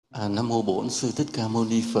Nam mô Bổn Sư Thích Ca Mâu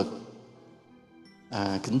Ni Phật.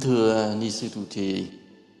 Kính thưa ni sư trụ trì,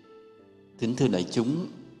 kính thưa đại chúng,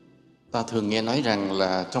 ta thường nghe nói rằng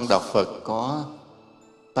là trong đạo Phật có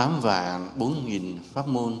 8.400.000 pháp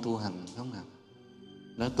môn tu hành, đúng không nào?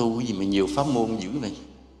 Nó tu cái gì mà nhiều pháp môn dữ vậy?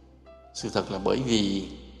 Sự thật là bởi vì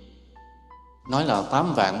nói là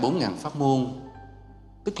 8.400.000 pháp môn,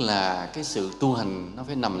 tức là cái sự tu hành nó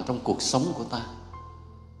phải nằm trong cuộc sống của ta.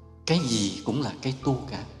 Cái gì cũng là cái tu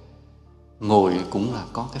cả. Ngồi cũng là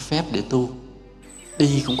có cái phép để tu,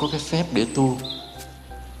 đi cũng có cái phép để tu,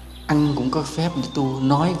 ăn cũng có phép để tu,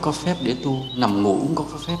 nói có phép để tu, nằm ngủ cũng có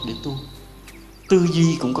cái phép để tu, tư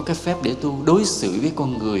duy cũng có cái phép để tu, đối xử với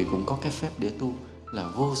con người cũng có cái phép để tu. Là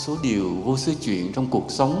vô số điều, vô số chuyện trong cuộc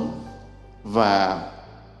sống. Và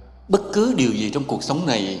bất cứ điều gì trong cuộc sống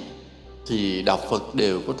này thì đạo Phật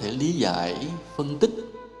đều có thể lý giải, phân tích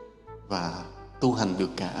và tu hành được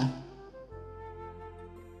cả.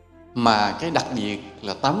 Mà cái đặc biệt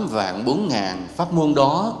là 8.400.000 pháp môn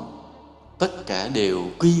đó, tất cả đều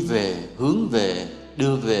quy về, hướng về,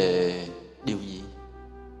 đưa về điều gì?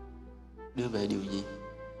 Đưa về điều gì?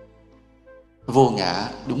 Vô ngã,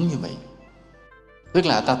 đúng như vậy. Tức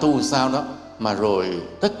là ta tu sao đó mà rồi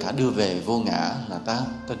tất cả đưa về vô ngã, là ta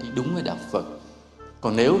đi đúng với đạo Phật.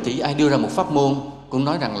 Còn nếu thì ai đưa ra một pháp môn cũng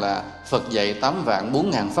nói rằng là Phật dạy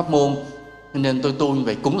 8.400.000 pháp môn nên tôi tu như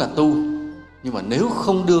vậy cũng là tu, nhưng mà nếu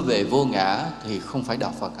không đưa về vô ngã thì không phải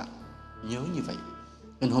đạo Phật ạ. Nhớ như vậy.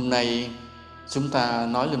 Nên hôm nay chúng ta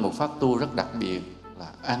nói lên một pháp tu rất đặc biệt là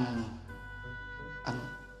ăn.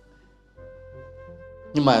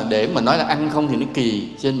 Nhưng mà để mà nói là ăn không thì nó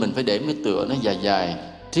kỳ, cho nên mình phải để mấy tựa nó dài dài,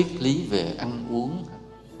 triết lý về ăn uống.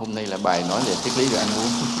 Hôm nay là bài nói về triết lý về ăn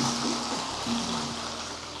uống.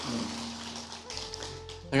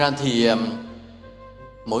 Thật ra thì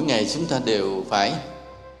mỗi ngày chúng ta đều phải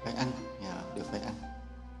ăn, đều phải ăn.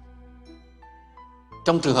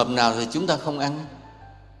 Trong trường hợp nào thì chúng ta không ăn?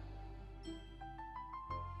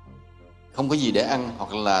 Không có gì để ăn,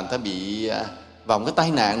 hoặc là ta bị vào một cái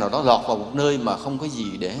tai nạn nào đó, lọt vào một nơi mà không có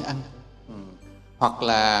gì để ăn. Hoặc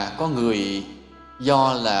là có người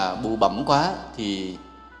do là bụ bẩm quá thì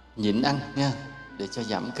nhịn ăn nha, để cho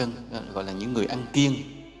giảm cân, gọi là những người ăn kiêng.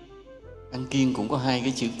 Ăn kiêng cũng có hai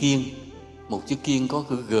cái chữ kiêng. Một chữ kiêng có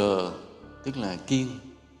chữ G, tức là kiêng,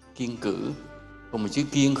 kiêng cữ. Còn một chữ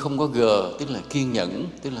kiêng không có G, tức là kiên nhẫn,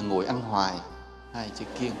 tức là ngồi ăn hoài. Hai chữ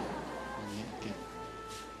kiêng.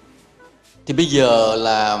 Thì bây giờ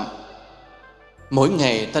là mỗi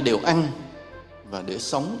ngày ta đều ăn và để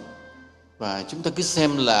sống. Và chúng ta cứ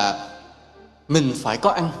xem là mình phải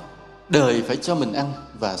có ăn, đời phải cho mình ăn,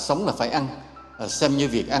 và sống là phải ăn. Xem như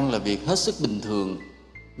việc ăn là việc hết sức bình thường.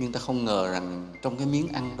 Nhưng ta không ngờ rằng trong cái miếng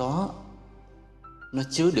ăn đó nó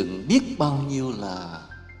chứa đựng biết bao nhiêu là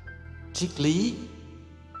triết lý,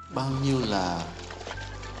 bao nhiêu là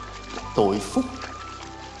tội phúc,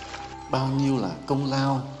 bao nhiêu là công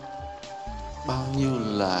lao, bao nhiêu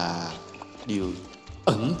là điều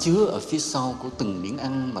ẩn chứa ở phía sau của từng miếng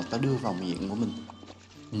ăn mà ta đưa vào miệng của mình.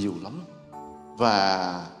 Nhiều lắm.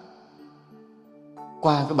 Và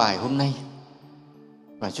qua cái bài hôm nay,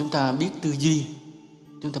 và chúng ta biết tư duy,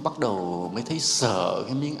 chúng ta bắt đầu mới thấy sợ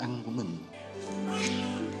cái miếng ăn của mình.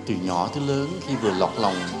 Từ nhỏ tới lớn, khi vừa lọt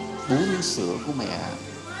lòng bú miếng sữa của mẹ,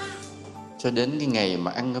 cho đến cái ngày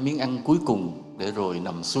mà ăn cái miếng ăn cuối cùng để rồi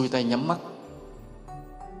nằm xuôi tay nhắm mắt,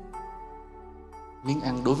 miếng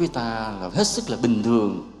ăn đối với ta là hết sức là bình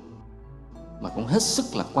thường, mà cũng hết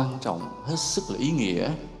sức là quan trọng, hết sức là ý nghĩa.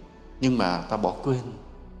 Nhưng mà ta bỏ quên.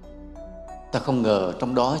 Ta không ngờ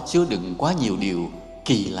trong đó chứa đựng quá nhiều điều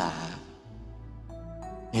kỳ lạ.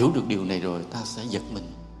 Hiểu được điều này rồi ta sẽ giật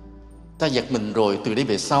mình. Ta giật mình rồi từ đây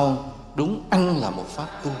về sau, đúng, ăn là một pháp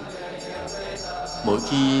tu. Mỗi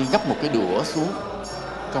khi gắp một cái đũa xuống,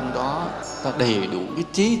 trong đó ta đầy đủ cái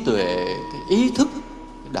trí tuệ, cái ý thức,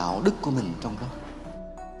 cái đạo đức của mình trong đó.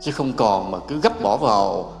 Chứ không còn mà cứ gắp bỏ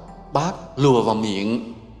vào bát, lùa vào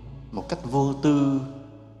miệng một cách vô tư.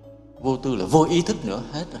 Vô tư là vô ý thức nữa,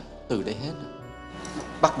 hết rồi, từ đây hết rồi.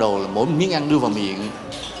 Bắt đầu là mỗi miếng ăn đưa vào miệng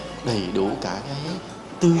đầy đủ cả cái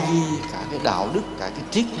tư duy, cả cái đạo đức, cả cái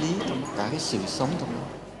triết lý, cả cái sự sống trong đó.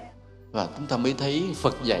 Và chúng ta mới thấy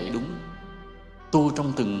Phật dạy đúng. Tu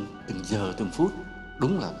trong từng giờ, từng phút.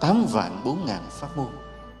 Đúng là 8.400.000 pháp môn.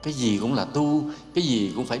 Cái gì cũng là tu, cái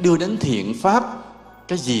gì cũng phải đưa đến thiện pháp,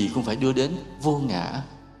 cái gì cũng phải đưa đến vô ngã.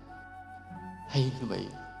 Hay như vậy.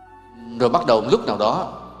 Rồi bắt đầu lúc nào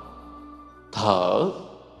đó thở.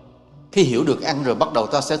 Khi hiểu được ăn rồi bắt đầu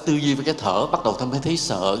ta sẽ tư duy với cái thở. Bắt đầu ta mới thấy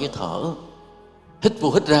sợ cái thở. Hít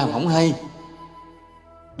vô hít ra mà không hay.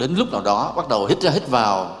 Đến lúc nào đó bắt đầu hít ra hít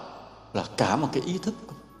vào là cả một cái ý thức.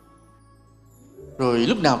 Rồi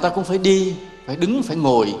lúc nào ta cũng phải đi, phải đứng, phải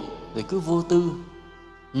ngồi, rồi cứ vô tư.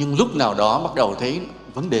 Nhưng lúc nào đó bắt đầu thấy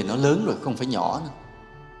vấn đề nó lớn rồi, không phải nhỏ nữa.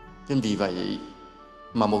 Cho nên vì vậy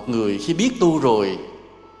mà một người khi biết tu rồi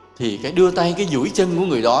thì cái đưa tay, cái duỗi chân của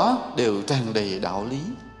người đó đều tràn đầy đạo lý.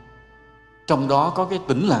 Trong đó có cái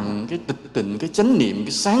tĩnh lặng, cái tịch tịnh, cái chánh niệm,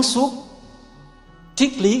 cái sáng suốt,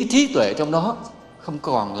 triết lý, cái trí tuệ trong đó, không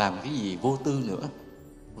còn làm cái gì vô tư nữa.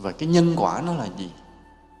 Và cái nhân quả nó là gì?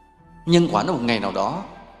 Nhân quả nó một ngày nào đó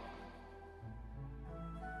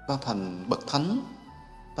ta thành bậc thánh,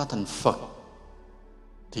 ta thành Phật,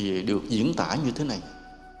 thì được diễn tả như thế này.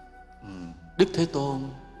 Đức Thế Tôn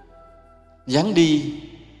dáng đi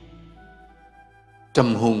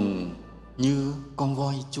trầm hùng như con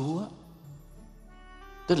voi chúa,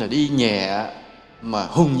 tức là đi nhẹ mà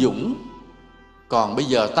hùng dũng. Còn bây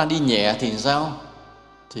giờ ta đi nhẹ thì sao?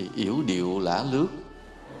 Thì yểu điệu lả lướt.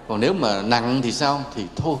 Còn nếu mà nặng thì sao? Thì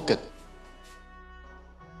thô kịch.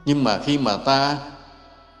 Nhưng mà khi mà ta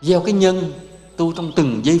gieo cái nhân, tu trong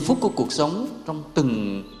từng giây phút của cuộc sống, trong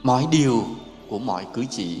từng mọi điều của mọi cử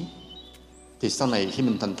chỉ, thì sau này khi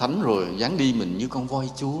mình thành thánh rồi, dáng đi mình như con voi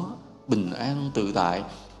chúa, bình an tự tại,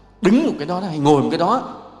 đứng một cái đó hay ngồi một cái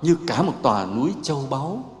đó như cả một tòa núi châu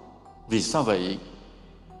báu. Vì sao vậy?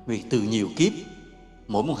 Vì từ nhiều kiếp,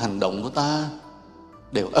 mỗi một hành động của ta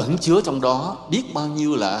đều ẩn chứa trong đó biết bao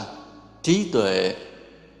nhiêu là trí tuệ,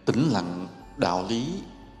 tĩnh lặng, đạo lý,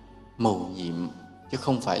 mầu nhiệm, chứ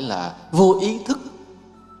không phải là vô ý thức,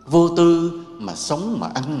 vô tư mà sống, mà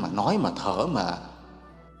ăn, mà nói, mà thở, mà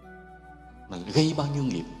gây bao nhiêu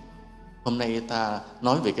nghiệp. Hôm nay ta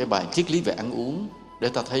nói về cái bài triết lý về ăn uống để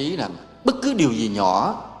ta thấy rằng bất cứ điều gì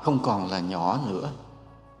nhỏ không còn là nhỏ nữa.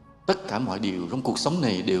 Tất cả mọi điều trong cuộc sống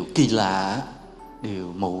này đều kỳ lạ,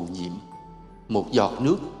 đều mầu nhiệm. Một giọt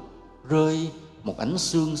nước rơi, một ánh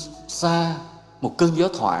sương xa, một cơn gió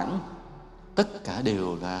thoảng, tất cả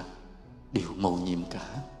đều là điều mầu nhiệm cả.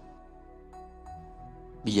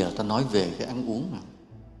 Bây giờ ta nói về cái ăn uống mà.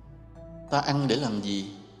 Ta ăn để làm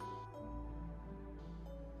gì?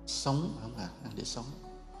 Sống, không à? Ăn để sống.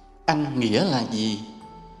 Ăn nghĩa là gì?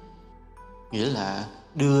 Nghĩa là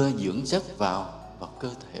đưa dưỡng chất vào cơ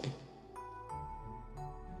thể.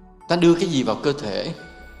 Ta đưa cái gì vào cơ thể?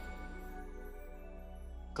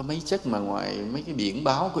 Có mấy chất mà ngoài mấy cái biển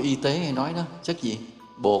báo của y tế hay nói đó. Chất gì?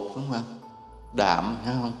 Bột, đúng không ạ? Đạm,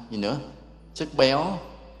 phải không? Gì nữa? Chất béo,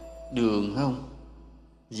 đường, phải không?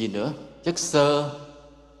 Gì nữa? Chất xơ,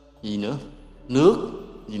 gì nữa? Nước,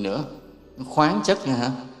 gì nữa? Khoáng chất nha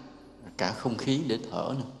hả? Cả không khí để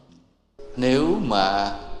thở nữa. Nếu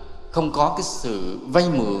mà không có cái sự vay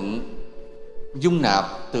mượn, dung nạp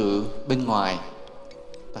từ bên ngoài,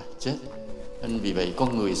 ta chết. Nên vì vậy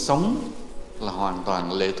con người sống là hoàn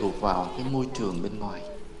toàn lệ thuộc vào cái môi trường bên ngoài.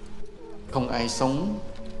 Không ai sống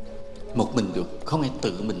một mình được, không ai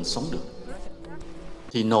tự mình sống được.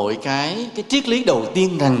 Thì nội cái triết lý đầu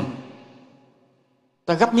tiên rằng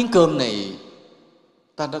ta gắp miếng cơm này,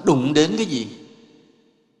 ta đã đụng đến cái gì?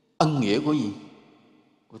 Ân nghĩa của gì?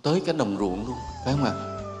 Của tới cả đồng ruộng luôn, phải không ạ?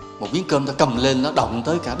 Một miếng cơm ta cầm lên nó động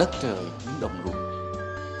tới cả đất trời, miếng đồng ruộng.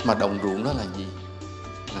 Mà đồng ruộng đó là gì?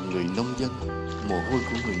 Là người nông dân. Mồ hôi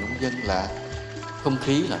của người nông dân là không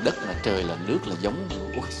khí, là đất, là trời, là nước, là giống,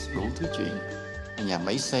 đủ thứ chuyện. Nhà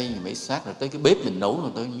máy xay, nhà máy xát, rồi tới cái bếp mình nấu,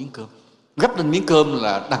 rồi tới miếng cơm. Gắp lên miếng cơm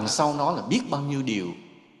là đằng sau nó là biết bao nhiêu điều.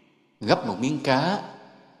 Gắp một miếng cá.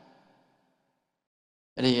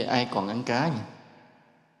 Ở đây ai còn ăn cá nhỉ?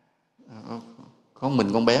 Có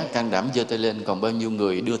mình con bé can đảm giơ tay lên, còn bao nhiêu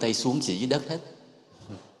người đưa tay xuống chỉ dưới đất hết.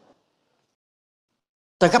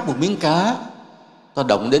 Ta gắp một miếng cá, ta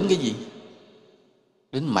động đến cái gì?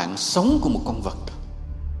 Đến mạng sống của một con vật,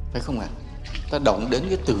 phải không ạ? Ta động đến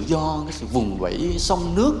cái tự do, cái sự vùng vẫy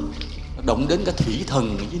sông nước, động đến cả thủy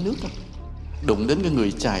thần ở dưới nước, đụng đến cái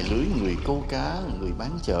người chài lưới, người câu cá, người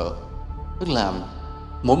bán chợ. Tức là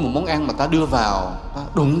mỗi một món ăn mà ta đưa vào, ta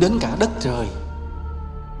đụng đến cả đất trời,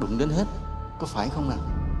 đụng đến hết, có phải không ạ?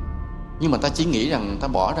 Nhưng mà ta chỉ nghĩ rằng ta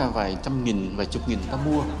bỏ ra vài trăm nghìn, vài chục nghìn ta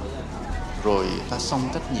mua, rồi ta xong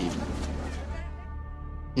trách nhiệm.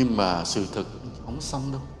 Nhưng mà sự thực không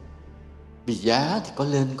xong đâu. Vì giá thì có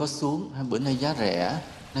lên có xuống. Bữa nay giá rẻ,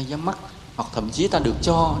 nay giá mắc, hoặc thậm chí ta được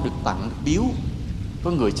cho, được tặng, được biếu.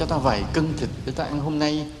 Có người cho ta vài cân thịt để ta ăn hôm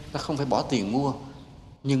nay, ta không phải bỏ tiền mua.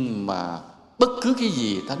 Nhưng mà bất cứ cái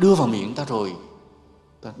gì ta đưa vào miệng ta rồi,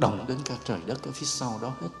 ta đồng đến cả trời đất ở phía sau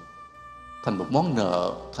đó hết, thành một món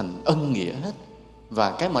nợ, thành ân nghĩa hết.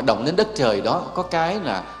 Và cái mà động đến đất trời đó, có cái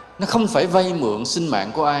là nó không phải vay mượn sinh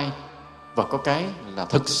mạng của ai, và có cái là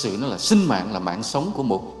thực sự nó là sinh mạng, là mạng sống của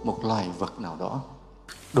một loài vật nào đó.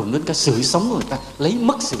 Đụng đến cả sự sống của người ta, lấy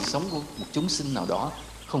mất sự sống của một chúng sinh nào đó,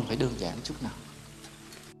 không phải đơn giản chút nào.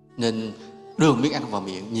 Nên đưa miếng ăn vào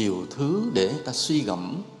miệng, nhiều thứ để ta suy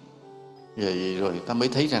gẫm. Vậy rồi ta mới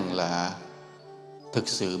thấy rằng là thực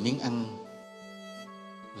sự miếng ăn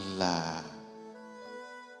là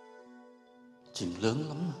chuyện lớn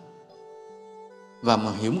lắm. Và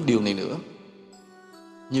mà hiểu một điều này nữa,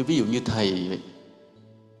 như ví dụ như thầy vậy.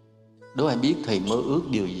 Đố ai biết thầy mơ ước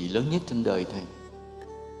điều gì lớn nhất trên đời thầy?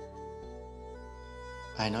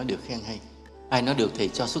 Ai nói được khen hay? Ai nói được thầy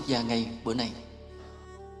cho xuất gia ngay bữa nay?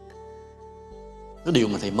 Cái điều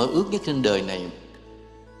mà thầy mơ ước nhất trên đời này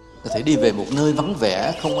là thầy đi về một nơi vắng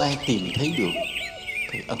vẻ, không ai tìm thấy được.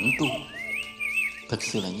 Thầy ẩn tu. Thực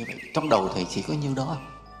sự là như vậy. Trong đầu thầy chỉ có nhiêu đó.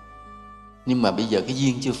 Nhưng mà bây giờ cái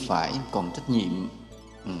duyên chưa phải, còn trách nhiệm.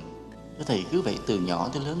 Cái thầy cứ vậy từ nhỏ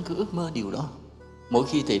tới lớn cứ ước mơ điều đó. Mỗi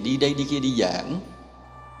khi thầy đi đây đi kia đi giảng,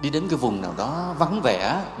 đi đến cái vùng nào đó vắng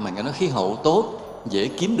vẻ mà nghe nói khí hậu tốt, dễ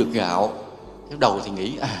kiếm được gạo, cái đầu thì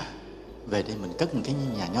nghĩ về đây mình cất một cái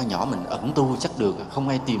nhà nho nhỏ mình ẩn tu chắc được, không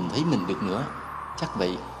ai tìm thấy mình được nữa, chắc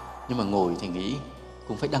vậy. Nhưng mà ngồi thì nghĩ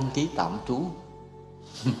cũng phải đăng ký tạm trú.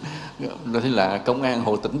 Nói là công an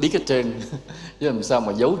Hồ Tĩnh biết hết trơn, chứ làm sao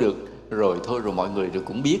mà giấu được. Rồi thôi, rồi mọi người rồi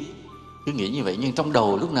cũng biết. Cứ nghĩ như vậy, nhưng trong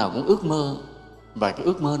đầu lúc nào cũng ước mơ. Và cái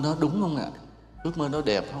ước mơ nó đúng không ạ? Ước mơ nó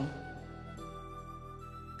đẹp không?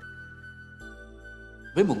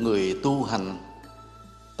 Với một người tu hành,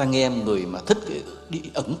 ta nghe người mà thích đi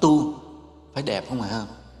ẩn tu phải đẹp không hả?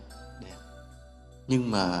 Đẹp.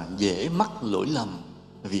 Nhưng mà dễ mắc lỗi lầm.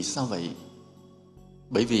 Vì sao vậy?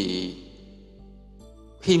 Bởi vì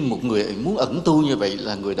khi một người muốn ẩn tu như vậy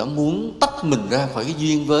là người đó muốn tách mình ra khỏi cái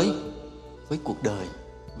duyên với cuộc đời,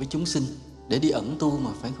 với chúng sinh, để đi ẩn tu mà,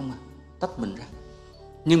 phải không ạ? Tách mình ra.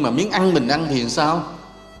 Nhưng mà miếng ăn mình ăn thì sao?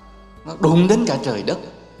 Nó đụng đến cả trời đất.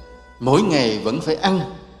 Mỗi ngày vẫn phải ăn,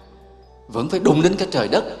 vẫn phải đụng đến cả trời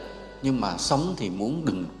đất. Nhưng mà sống thì muốn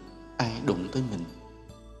đừng ai đụng tới mình.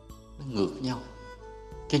 Nó ngược nhau.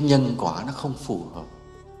 Cái nhân quả nó không phù hợp.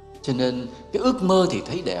 Cho nên cái ước mơ thì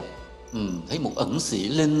thấy đẹp. Thấy một ẩn sĩ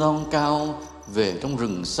lên non cao, về trong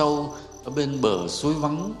rừng sâu, ở bên bờ suối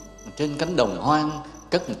vắng, trên cánh đồng hoang,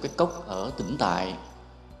 cất một cái cốc ở tĩnh tại.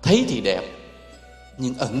 Thấy thì đẹp,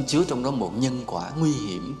 nhưng ẩn chứa trong đó một nhân quả nguy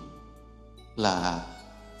hiểm là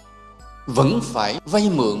vẫn phải vay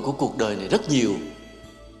mượn của cuộc đời này rất nhiều,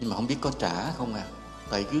 nhưng mà không biết có trả không à.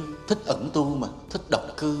 Tại cứ thích ẩn tu mà, thích độc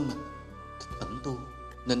cư mà, thích ẩn tu.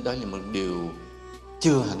 Nên đó là một điều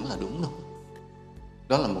chưa hẳn là đúng đâu.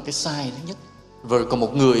 Đó là một cái sai thứ nhất. Rồi còn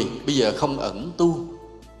một người bây giờ không ẩn tu,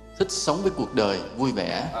 thích sống với cuộc đời vui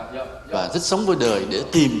vẻ và thích sống với đời để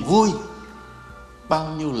tìm vui.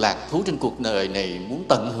 Bao nhiêu lạc thú trên cuộc đời này muốn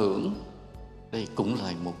tận hưởng. Đây cũng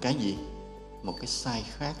là một cái gì? Một cái sai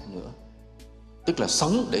khác nữa. Tức là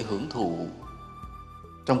sống để hưởng thụ,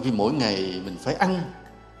 trong khi mỗi ngày mình phải ăn,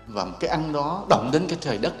 và cái ăn đó động đến cái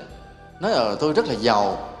trời đất. Nói tôi rất là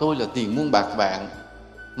giàu, tôi là tiền muôn bạc vạn,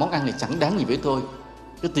 món ăn này chẳng đáng gì với tôi.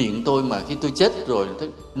 Cái tiền tôi mà khi tôi chết rồi,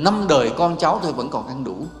 5 đời con cháu tôi vẫn còn ăn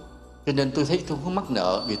đủ. Cho nên tôi thấy tôi không mắc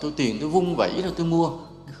nợ, vì tiền tôi vung vẩy rồi tôi mua.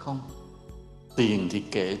 Không, tiền thì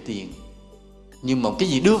kệ tiền, nhưng mà cái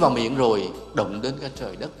gì đưa vào miệng rồi động đến cả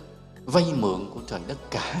trời đất, vay mượn của trời đất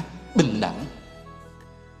cả, bình đẳng.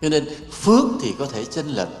 Cho nên phước thì có thể chênh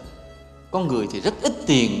lệch. Có người thì rất ít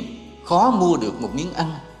tiền, khó mua được một miếng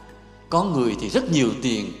ăn. Có người thì rất nhiều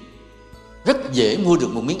tiền, rất dễ mua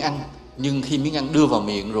được một miếng ăn. Nhưng khi miếng ăn đưa vào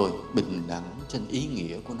miệng rồi, bình đẳng trên ý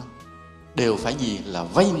nghĩa của nó. Đều phải gì? Là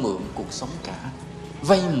vay mượn cuộc sống cả.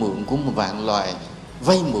 Vay mượn của một vạn loài,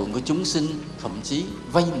 vay mượn của chúng sinh, thậm chí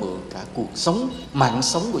vay mượn cả cuộc sống, mạng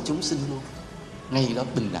sống của chúng sinh luôn. Ngay đó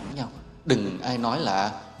bình đẳng nhau. Đừng ai nói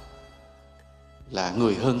là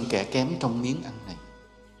người hơn kẻ kém trong miếng ăn này.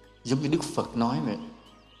 Giống như Đức Phật nói vậy.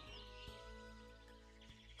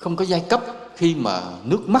 Không có giai cấp khi mà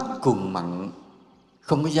nước mắt cùng mặn,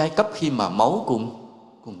 không có giai cấp khi mà máu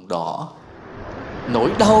cùng đỏ.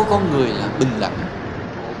 Nỗi đau con người là bình đẳng.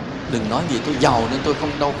 Đừng nói vì tôi giàu nên tôi không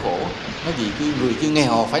đau khổ, nói vì người kia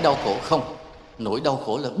nghèo phải đau khổ. Không, nỗi đau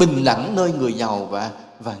khổ là bình đẳng nơi người giàu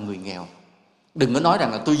và người nghèo. Đừng có nói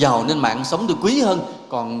rằng là tôi giàu nên mạng sống tôi quý hơn,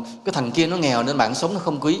 còn cái thằng kia nó nghèo nên mạng sống nó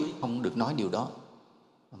không quý. Không được nói điều đó.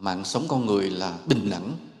 Mạng sống con người là bình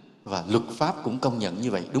đẳng, và luật pháp cũng công nhận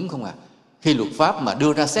như vậy, đúng không ạ? Khi luật pháp mà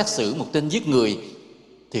đưa ra xét xử một tên giết người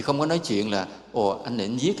thì không có nói chuyện là anh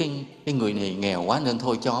định giết cái người này nghèo quá nên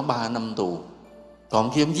thôi cho 3 năm tù,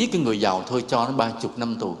 còn khi ông giết cái người giàu thôi cho nó 30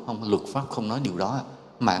 năm tù. Không, luật pháp không nói điều đó.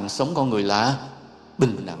 Mạng sống con người là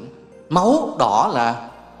bình đẳng. Máu đỏ là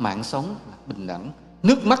mạng sống là bình đẳng.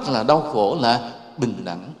 Nước mắt là đau khổ là bình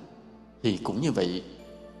đẳng. Thì cũng như vậy,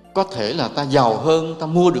 có thể là ta giàu hơn, ta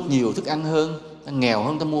mua được nhiều thức ăn hơn, ta nghèo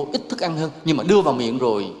hơn, ta mua ít thức ăn hơn, nhưng mà đưa vào miệng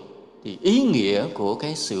rồi thì ý nghĩa của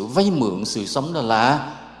cái sự vay mượn sự sống đó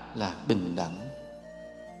là bình đẳng.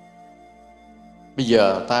 Bây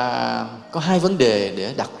giờ ta có hai vấn đề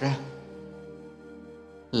để đặt ra,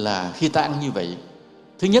 là khi ta ăn như vậy,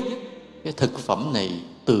 thứ nhất, cái thực phẩm này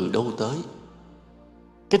từ đâu tới?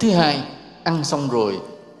 Cái thứ hai, ăn xong rồi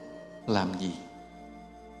làm gì?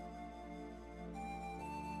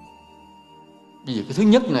 Bây giờ cái thứ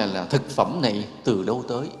nhất này là thực phẩm này từ đâu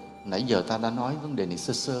tới. Nãy giờ ta đã nói vấn đề này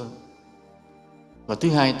sơ sơ. Và thứ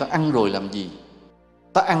hai, ta ăn rồi làm gì?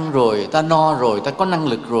 Ta ăn rồi, ta no rồi, ta có năng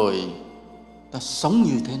lực rồi, ta sống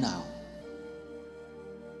như thế nào?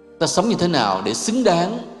 Ta sống như thế nào để xứng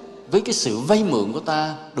đáng với cái sự vay mượn của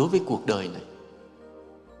ta đối với cuộc đời này?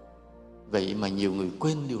 Vậy mà nhiều người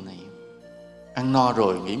quên điều này. Ăn no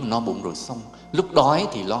rồi nghĩ mình no bụng rồi xong, lúc đói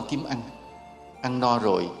thì lo kiếm ăn. Ăn no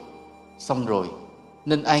rồi xong rồi.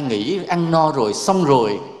 Nên ai nghĩ ăn no rồi xong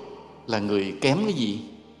rồi là người kém cái gì?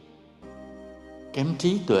 Kém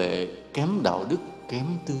trí tuệ, kém đạo đức, kém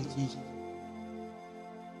tư duy.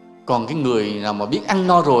 Còn cái người nào mà biết ăn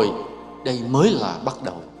no rồi, đây mới là bắt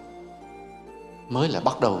đầu, mới là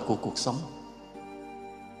bắt đầu của cuộc sống,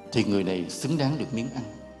 thì người này xứng đáng được miếng ăn.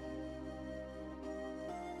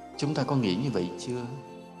 Chúng ta có nghĩ như vậy chưa?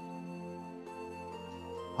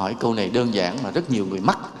 Hỏi câu này đơn giản mà rất nhiều người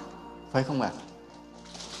mắc, phải không ạ?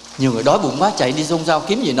 Nhiều người đói bụng quá chạy đi xôn xao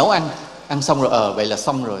kiếm gì nấu ăn. Ăn xong rồi, vậy là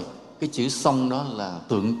xong rồi. Cái chữ xong đó là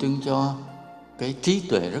tượng trưng cho cái trí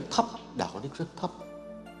tuệ rất thấp, đạo đức rất thấp.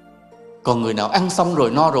 Còn người nào ăn xong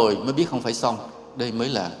rồi, no rồi mới biết không phải xong. Đây mới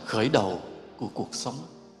là khởi đầu của cuộc sống.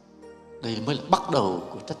 Đây mới là bắt đầu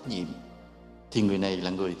của trách nhiệm. Thì người này là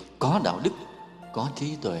người có đạo đức, có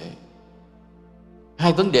trí tuệ.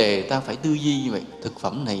 Hai vấn đề ta phải tư duy như vậy. Thực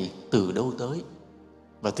phẩm này từ đâu tới?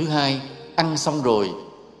 Và thứ hai, ăn xong rồi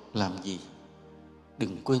làm gì?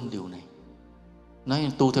 Đừng quên điều này.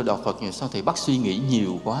 Nói tu theo đạo Phật nhiều sao thầy bắt suy nghĩ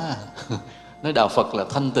nhiều quá. Nói đạo Phật là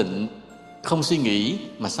thanh tịnh, không suy nghĩ,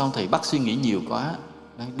 mà sao thầy bắt suy nghĩ nhiều quá?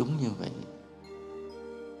 Nói đúng như vậy.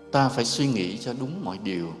 Ta phải suy nghĩ cho đúng mọi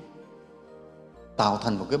điều, tạo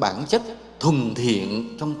thành một cái bản chất thuần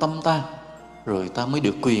thiện trong tâm ta, rồi ta mới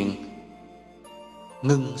được quyền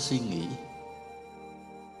ngưng suy nghĩ.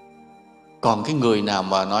 Còn cái người nào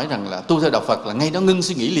mà nói rằng là tu theo đạo Phật là ngay đó ngưng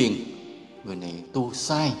suy nghĩ liền, người này tu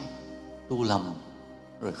sai, tu lầm,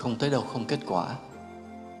 rồi không tới đâu không kết quả.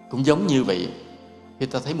 Cũng giống như vậy, khi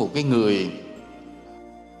ta thấy một cái người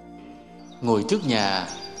ngồi trước nhà,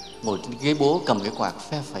 ngồi trên ghế bố cầm cái quạt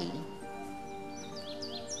phe phẩy,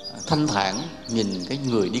 thanh thản nhìn cái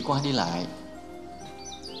người đi qua đi lại,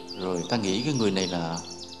 rồi ta nghĩ cái người này là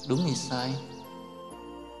đúng hay sai?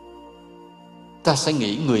 Ta sẽ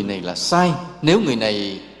nghĩ người này là sai nếu người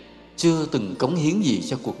này chưa từng cống hiến gì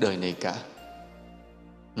cho cuộc đời này cả,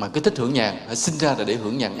 mà cứ thích hưởng nhàn, sinh ra là để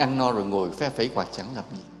hưởng nhàn, ăn no rồi ngồi phe phẩy quạt chẳng làm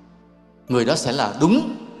gì. Người đó sẽ là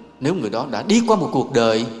đúng nếu người đó đã đi qua một cuộc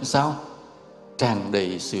đời sao? Tràn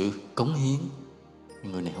đầy sự cống hiến.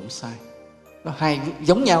 Người này không sai. Nó hai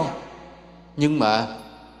giống nhau, nhưng mà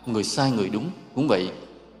người sai người đúng cũng vậy.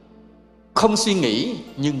 Không suy nghĩ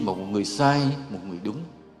nhưng một người sai, một người đúng.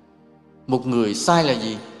 Một người sai là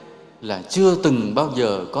gì? Là chưa từng bao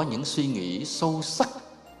giờ có những suy nghĩ sâu sắc,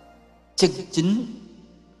 chân chính,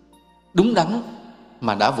 đúng đắn,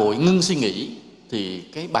 mà đã vội ngưng suy nghĩ, thì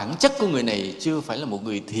cái bản chất của người này chưa phải là một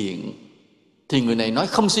người thiện. Thì người này nói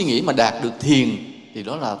không suy nghĩ mà đạt được thiền, thì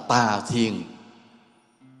đó là tà thiền,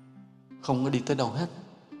 không có đi tới đâu hết.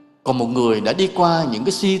 Còn một người đã đi qua những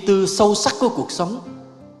cái suy tư sâu sắc của cuộc sống,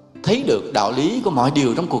 thấy được đạo lý của mọi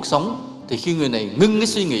điều trong cuộc sống, thì khi người này ngưng cái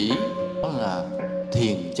suy nghĩ, đó là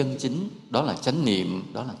thiền chân chính, đó là chánh niệm,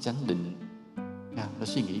 đó là chánh định. Nó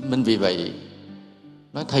suy nghĩ. Nên vì vậy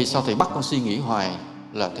nói thầy sao thầy bắt con suy nghĩ hoài,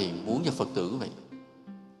 là thầy muốn cho Phật tử vậy,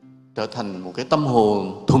 trở thành một cái tâm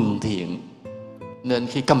hồn thuần thiện. Nên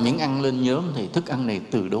khi cầm miếng ăn lên nhớ thì thức ăn này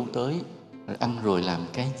từ đâu tới, rồi ăn rồi làm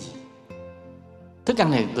cái gì. Thức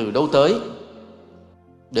ăn này từ đâu tới,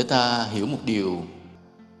 để ta hiểu một điều.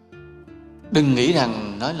 Đừng nghĩ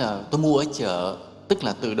rằng nói là tôi mua ở chợ, tức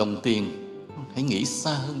là từ đồng tiền. Hãy nghĩ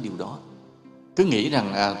xa hơn điều đó. Cứ nghĩ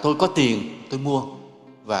rằng tôi có tiền tôi mua,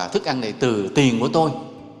 và thức ăn này từ tiền của tôi,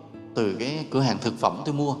 từ cái cửa hàng thực phẩm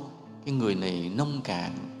tôi mua. Cái người này nông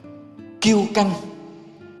cạn, kiêu căng,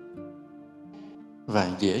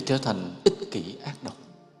 và dễ trở thành ích kỷ ác độc.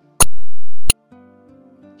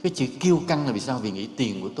 Cái chữ kiêu căng là vì sao? Vì nghĩ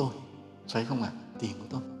tiền của tôi, phải không ạ? Tiền của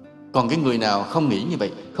tôi. Còn cái người nào không nghĩ như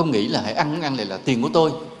vậy, không nghĩ là hãy ăn này là tiền của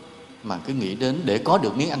tôi, mà cứ nghĩ đến để có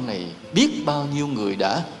được miếng ăn này biết bao nhiêu người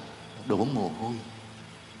đã đổ mồ hôi,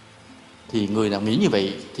 thì người nào nghĩ như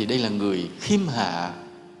vậy thì đây là người khiêm hạ,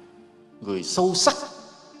 người sâu sắc,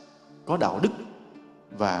 có đạo đức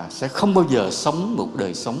và sẽ không bao giờ sống một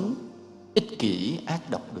đời sống ích kỷ, ác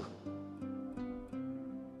độc được.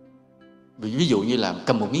 Ví dụ như là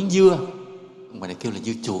cầm một miếng dưa, ngoài này kêu là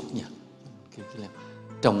dưa chuột nha,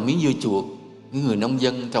 trồng miếng dưa chuột, những người nông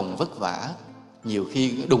dân trồng vất vả, nhiều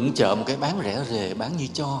khi đụng chợ một cái bán rẻ rề, bán như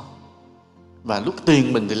cho, và lúc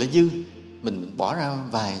tiền mình thì là dư, mình bỏ ra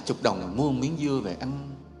vài chục đồng mua một miếng dưa về ăn,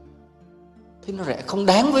 thế nó rẻ, không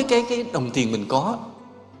đáng với cái đồng tiền mình có.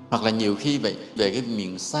 Hoặc là nhiều khi về cái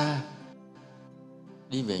miền xa,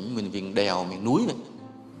 đi về những miền đèo, miền núi vậy,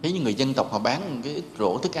 thấy những người dân tộc họ bán một cái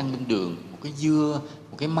rổ thức ăn bên đường, một cái dưa,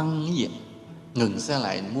 một cái măng cái gì, ngừng xe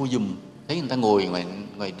lại mua giùm. Thấy người ta ngồi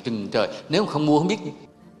ngoài rừng trời, nếu mà không mua không biết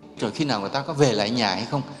rồi khi nào người ta có về lại nhà hay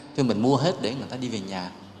không, thì mình mua hết để người ta đi về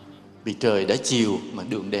nhà. Vì trời đã chiều mà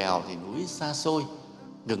đường đèo thì núi xa xôi,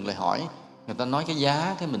 ngừng lại hỏi, người ta nói cái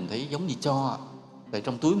giá, cái mình thấy giống như cho. Tại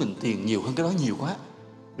trong túi mình tiền nhiều hơn cái đó nhiều quá,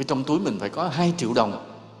 vì trong túi mình phải có 2 triệu đồng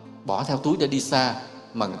bỏ theo túi để đi xa,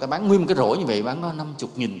 mà người ta bán nguyên một cái rổ như vậy bán có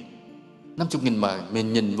 50.000. 50.000 mà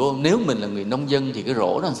mình nhìn vô, nếu mình là người nông dân thì cái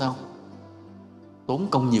rổ đó làm sao? Tốn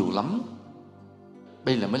công nhiều lắm.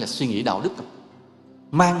 Đây là mới là suy nghĩ đạo đức.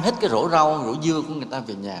 Mang hết cái rổ rau, rổ dưa của người ta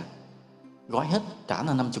về nhà, gói hết, trả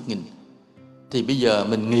nó 50.000. Thì bây giờ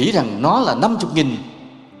mình nghĩ rằng nó là 50.000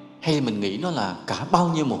 hay mình nghĩ nó là cả bao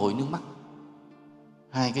nhiêu mồ hôi nước mắt?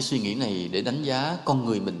 Hai cái suy nghĩ này để đánh giá con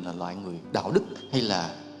người mình là loại người đạo đức hay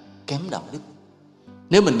là kém đạo đức.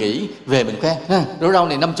 Nếu mình nghĩ về mình khoe, rổ rau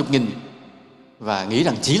này 50.000 và nghĩ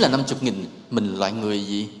rằng chỉ là 50.000, mình là loại người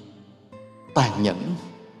gì? Tàn nhẫn,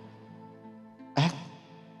 ác.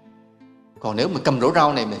 Còn nếu mà cầm rổ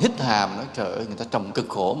rau này mình hít hàm, nói trời ơi người ta trồng cực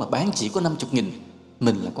khổ mà bán chỉ có 50.000,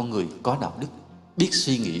 mình là con người có đạo đức, biết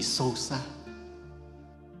suy nghĩ sâu xa.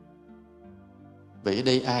 Vậy ở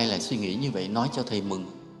đây ai lại suy nghĩ như vậy nói cho thầy mừng.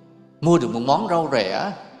 Mua được một món rau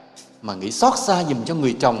rẻ mà nghĩ xót xa giùm cho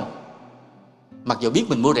người trồng, mặc dù biết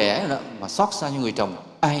mình mua rẻ đó mà xót xa cho người trồng.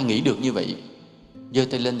 Ai nghĩ được như vậy giơ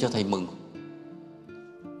tay lên cho thầy mừng.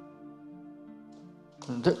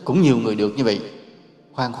 Cũng nhiều người được như vậy.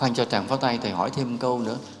 Khoan cho tràng pháo tay, thầy hỏi thêm một câu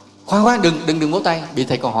nữa. Khoan đừng vỗ tay, bị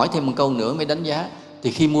thầy còn hỏi thêm một câu nữa mới đánh giá.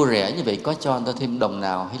 Thì khi mua rẻ như vậy có cho người ta thêm đồng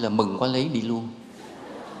nào hay là mừng quá lấy đi luôn?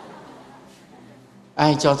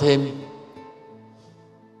 Ai cho thêm?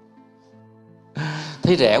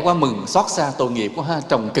 Thấy rẻ quá mừng, xót xa tội nghiệp quá ha,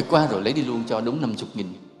 trồng cực quá rồi lấy đi luôn, cho đúng 50.000.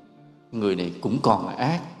 Người này cũng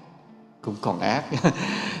còn ác.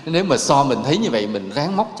 Nếu mà so mình thấy như vậy, mình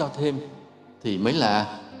ráng móc cho thêm thì mới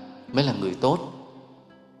là người tốt.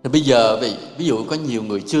 Rồi bây giờ ví dụ có nhiều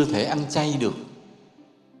người chưa thể ăn chay được,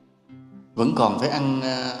 vẫn còn phải ăn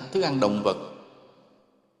thức ăn động vật,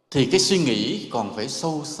 thì cái suy nghĩ còn phải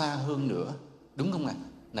sâu xa hơn nữa, đúng không ạ?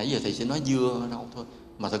 Nãy giờ thầy chỉ nói dưa rau thôi,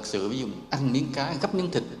 mà thật sự ví dụ ăn miếng cá, gắp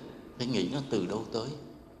miếng thịt, phải nghĩ nó từ đâu tới.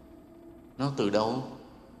 Nó từ đâu?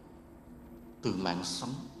 Từ mạng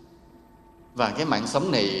sống. Và cái mạng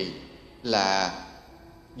sống này là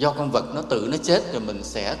do con vật nó tự nó chết rồi mình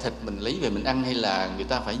xẻ thịt mình lấy về mình ăn, hay là người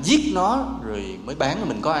ta phải giết nó rồi mới bán rồi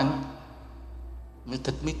mình có ăn? Mới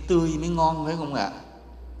thịt mới tươi mới ngon, phải không ạ?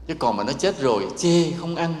 Chứ còn mà nó chết rồi chê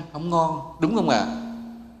không ăn, không ngon, đúng không ạ?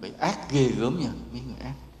 Vậy ác ghê gớm nha, mấy người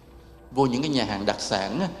ác. Vô những cái nhà hàng đặc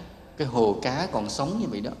sản á, cái hồ cá còn sống như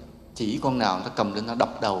vậy đó, chỉ con nào nó cầm lên nó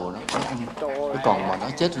đập đầu nó ăn, cái còn mà nó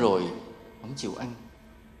chết rồi không chịu ăn.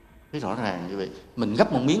 Thấy rõ ràng như vậy. Mình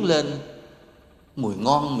gắp một miếng lên, mùi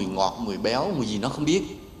ngon, mùi ngọt, mùi béo, mùi gì nó không biết,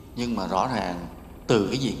 nhưng mà rõ ràng từ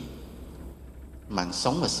cái gì? Mạng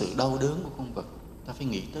sống và sự đau đớn của con vật. Ta phải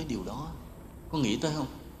nghĩ tới điều đó. Có nghĩ tới không?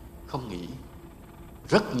 Không nghĩ.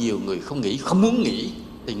 Rất nhiều người không nghĩ, không muốn nghĩ,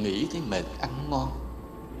 thì nghĩ thấy mệt, ăn không ngon.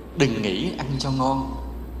 Đừng nghĩ ăn cho ngon,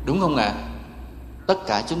 đúng không ạ? Tất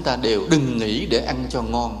cả chúng ta đều đừng nghĩ để ăn cho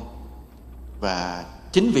ngon. Và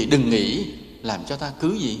chính vì đừng nghĩ làm cho ta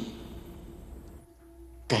cứ gì?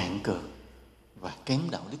 Cạn cợt và kém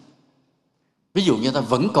đạo đức. Ví dụ như ta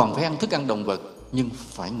vẫn còn phải ăn thức ăn động vật, nhưng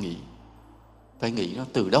phải nghĩ nó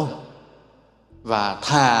từ đâu. Và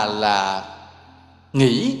thà là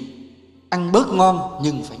nghĩ ăn bớt ngon,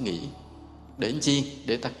 nhưng phải nghĩ. Để làm chi?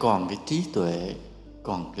 Để ta còn cái trí tuệ,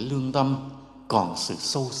 còn cái lương tâm, còn sự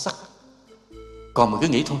sâu sắc. Còn mà cứ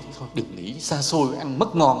nghĩ thôi đừng nghĩ xa xôi ăn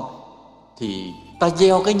mất ngon, thì ta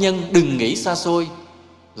gieo cái nhân đừng nghĩ xa xôi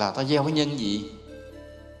là ta gieo cái nhân gì?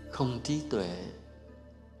 Không trí tuệ,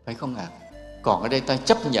 phải không ạ? Còn ở đây ta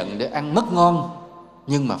chấp nhận để ăn mất ngon,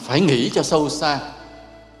 nhưng mà phải nghĩ cho sâu xa.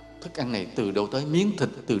 Thức ăn này từ đâu tới, miếng thịt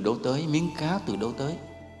từ đâu tới, miếng cá từ đâu tới.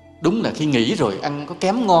 Đúng là khi nghĩ rồi ăn có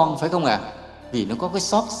kém ngon, phải không ạ? Vì nó có cái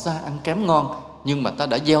xót xa ăn kém ngon, nhưng mà ta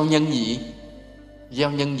đã gieo nhân gì?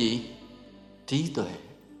 Gieo nhân gì? Trí tuệ.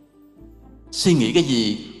 Suy nghĩ cái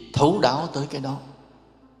gì thấu đáo tới cái đó.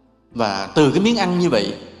 Và từ cái miếng ăn như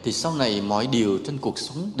vậy thì sau này mọi điều trên cuộc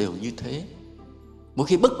sống đều như thế. Mỗi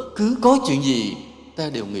khi bất cứ có chuyện gì, ta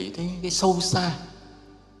đều nghĩ tới cái sâu xa.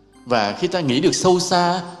 Và khi ta nghĩ được sâu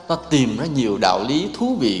xa, ta tìm ra nhiều đạo lý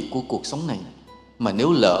thú vị của cuộc sống này. Mà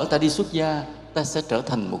nếu lỡ ta đi xuất gia, ta sẽ trở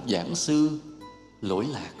thành một giảng sư lỗi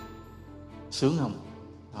lạc. Sướng không?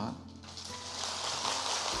 Đó.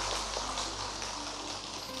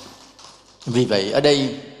 Vì vậy ở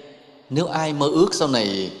đây, nếu ai mơ ước sau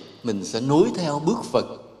này mình sẽ nối theo bước Phật,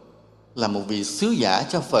 là một vị sứ giả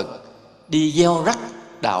cho Phật, đi gieo rắc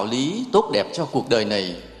đạo lý tốt đẹp cho cuộc đời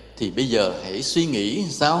này, thì bây giờ hãy suy nghĩ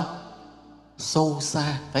sao? Sâu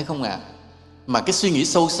xa, phải không ạ? Mà cái suy nghĩ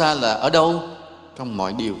sâu xa là ở đâu? Trong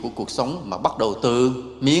mọi điều của cuộc sống, mà bắt đầu từ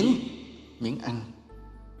miếng ăn.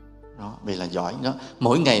 Đó, vậy là giỏi đó.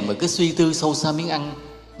 Mỗi ngày mà cứ suy tư sâu xa miếng ăn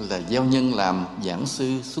là gieo nhân làm giảng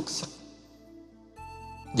sư xuất sắc.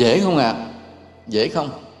 Dễ không ạ? Dễ không?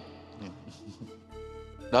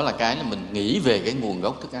 Đó là cái là mình nghĩ về cái nguồn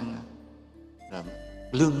gốc thức ăn. Rồi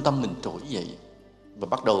lương tâm mình trỗi dậy và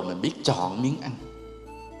bắt đầu mình biết chọn miếng ăn.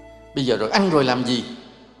 Bây giờ rồi ăn rồi làm gì?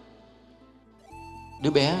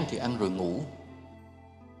 Đứa bé thì ăn rồi ngủ.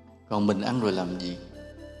 Còn mình ăn rồi làm gì?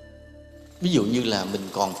 Ví dụ như là mình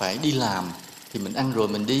còn phải đi làm thì mình ăn rồi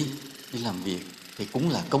mình đi làm việc, thì cũng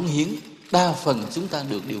là cống hiến. Đa phần chúng ta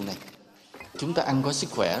được điều này. Chúng ta ăn có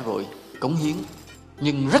sức khỏe rồi cống hiến.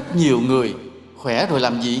 Nhưng rất nhiều người khỏe rồi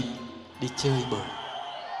làm gì? Đi chơi bời,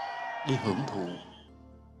 đi hưởng thụ.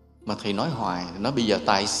 Mà thầy nói hoài, nói bây giờ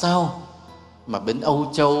tại sao mà bên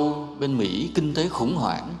Âu Châu, bên Mỹ kinh tế khủng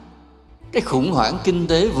hoảng? Cái khủng hoảng kinh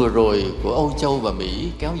tế vừa rồi của Âu Châu và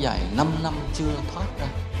Mỹ kéo dài 5 năm chưa thoát ra.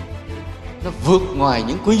 Nó vượt ngoài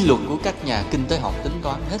những quy luật của các nhà kinh tế học tính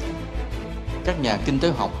toán hết. Các nhà kinh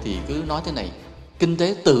tế học thì cứ nói thế này: kinh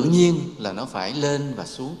tế tự nhiên là nó phải lên và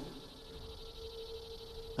xuống.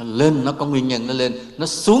 Nó lên nó có nguyên nhân nó lên, nó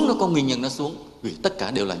xuống nó có nguyên nhân nó xuống, vì tất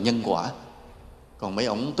cả đều là nhân quả. Còn mấy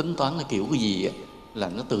ông tính toán là kiểu cái gì á, là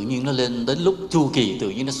nó tự nhiên nó lên, đến lúc chu kỳ tự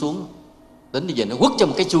nhiên nó xuống. Đến bây giờ nó quất cho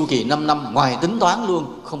một cái chu kỳ 5 năm ngoài tính toán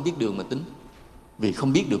luôn, không biết đường mà tính. Vì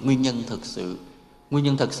không biết được nguyên nhân thực sự. Nguyên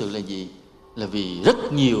nhân thật sự là gì? Là vì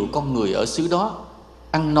rất nhiều con người ở xứ đó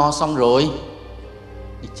ăn no xong rồi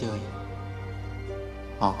đi chơi.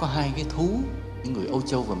 Họ có hai cái thú. Những người Âu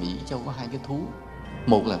Châu và Mỹ Châu có hai cái thú.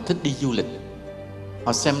 Một là thích đi du lịch.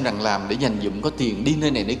 Họ xem rằng làm để dành dụm có tiền đi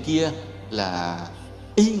nơi này nơi kia là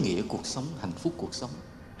ý nghĩa cuộc sống, hạnh phúc cuộc sống.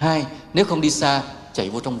 Hai, nếu không đi xa, chạy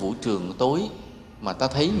vô trong vũ trường tối mà ta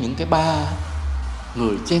thấy những cái ba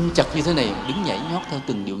người chen chật như thế này đứng nhảy nhót theo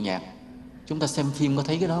từng điệu nhạc. Chúng ta xem phim có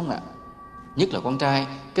thấy cái đó không ạ? Nhất là con trai,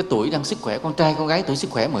 cái tuổi đang sức khỏe, con trai con gái tuổi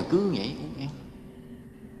sức khỏe mà cứ nhảy uốn éo.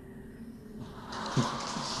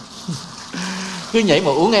 Cứ nhảy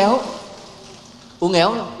mà uốn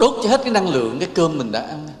éo đốt cho hết cái năng lượng cái cơm mình đã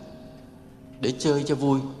ăn để chơi cho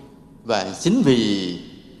vui. Và chính vì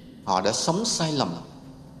họ đã sống sai lầm,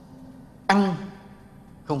 ăn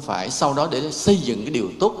không phải sau đó để xây dựng cái điều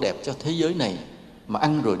tốt đẹp cho thế giới này, mà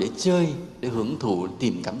ăn rồi để chơi, để hưởng thụ,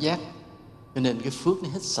 tìm cảm giác, cho nên cái phước nó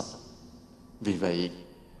hết sạch. Vì vậy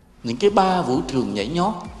những cái ba vũ trường nhảy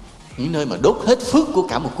nhót, những nơi mà đốt hết phước của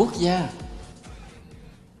cả một quốc gia,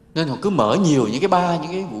 nên họ cứ mở nhiều những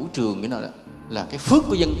cái vũ trường, cái nào đó là cái phước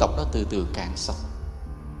của dân tộc đó từ từ càng sạch.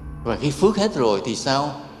 Và khi phước hết rồi thì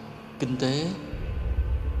sao? Kinh tế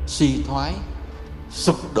suy thoái,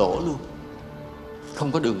 sụp đổ luôn,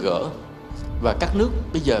 không có đường gỡ. Và các nước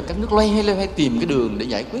bây giờ, các nước loay hoay tìm cái đường để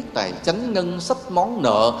giải quyết tài chánh, ngân sách, món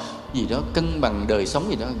nợ gì đó, cân bằng đời sống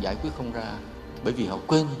gì đó, giải quyết không ra. Bởi vì họ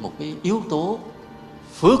quên một cái yếu tố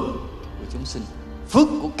phước của chúng sinh, phước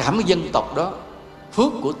của cả một dân tộc đó,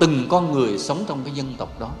 phước của từng con người sống trong cái dân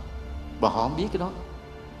tộc đó. Và họ không biết cái đó.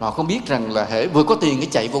 Họ không biết rằng là hễ vừa có tiền cái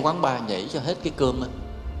chạy vô quán bar nhảy cho hết cái cơm á.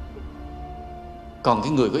 Còn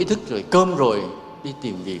cái người có ý thức rồi, cơm rồi, đi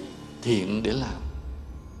tìm việc thiện để làm,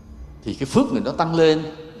 thì cái phước người đó tăng lên,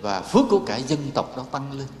 và phước của cả dân tộc đó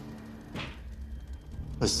tăng lên.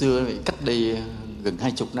 Hồi xưa cách đây gần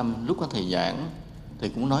 20 năm, lúc có thầy giảng, thầy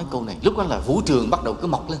cũng nói câu này. Lúc đó là vũ trường bắt đầu cứ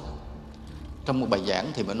mọc lên. Trong một bài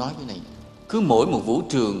giảng thầy mới nói cái này: cứ mỗi một vũ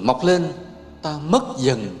trường mọc lên, ta mất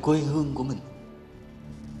dần quê hương của mình.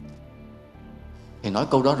 Thầy nói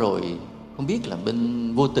câu đó rồi, không biết là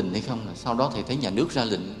bên vô tình hay không, là sau đó thầy thấy nhà nước ra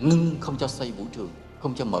lệnh ngưng, không cho xây vũ trường,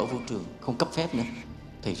 không cho mở vũ trường, không cấp phép nữa.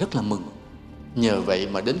 Thầy rất là mừng. Nhờ vậy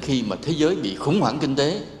mà đến khi mà thế giới bị khủng hoảng kinh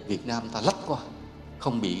tế, Việt Nam ta lách qua,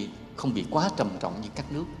 không bị quá trầm trọng như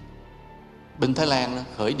các nước. Bên Thái Lan đó,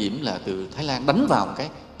 khởi điểm là từ Thái Lan đánh vào một cái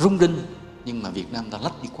rung rinh, nhưng mà Việt Nam ta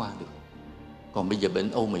lách đi qua được. Còn bây giờ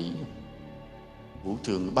bên Âu Mỹ Vũ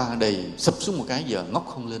trường ba đầy, sụp xuống một cái giờ ngóc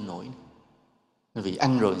không lên nổi. Bởi vì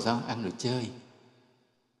ăn rồi sao? Ăn rồi chơi.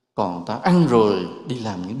 Còn ta ăn rồi đi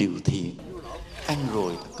làm những điều thiện, ăn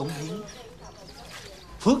rồi ta cống hiến,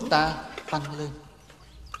 phước ta tăng lên.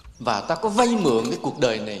 Và ta có vay mượn cái cuộc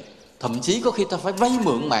đời này, thậm chí có khi ta phải vay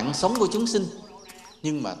mượn mạng sống của chúng sinh,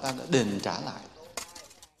 nhưng mà ta đã đền trả lại.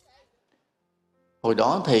 Hồi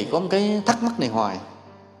đó thầy có một cái thắc mắc này hoài.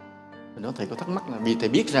 Hồi đó thầy có thắc mắc là vì thầy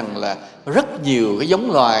biết rằng là rất nhiều cái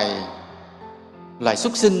giống loài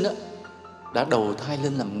súc sinh đó, đã đầu thai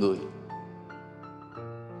lên làm người.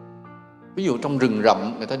 Ví dụ trong rừng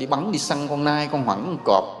rậm, người ta đi bắn, đi săn con nai, con hoẳng, con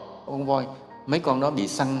cọp, con voi, mấy con đó bị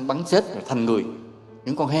săn bắn chết rồi thành người.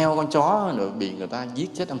 Những con heo, con chó rồi bị người ta giết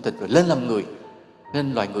chết ăn thịt rồi lên làm người.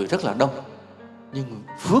 Nên loài người rất là đông. Nhưng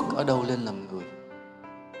phước ở đâu lên làm người?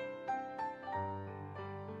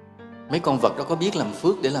 Mấy con vật đó có biết làm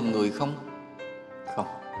phước để làm người không? Không.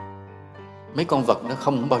 Mấy con vật nó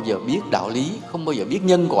không bao giờ biết đạo lý, không bao giờ biết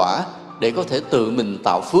nhân quả để có thể tự mình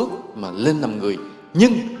tạo phước mà lên làm người.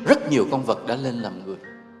 Nhưng rất nhiều con vật đã lên làm người.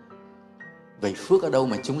 Vậy phước ở đâu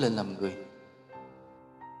mà chúng lên làm người?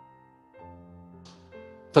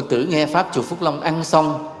 Phật tử nghe Pháp chùa Phúc Long ăn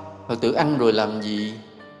xong, Phật tử ăn rồi làm gì?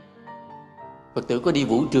 Phật tử có đi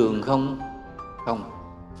vũ trường không? Không.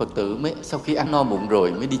 Phật tử mới sau khi ăn no bụng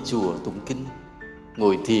rồi mới đi chùa tụng kinh,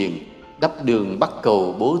 ngồi thiền, đắp đường bắt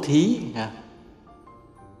cầu bố thí.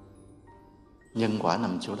 Nhân quả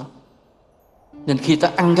nằm chỗ đó. Nên khi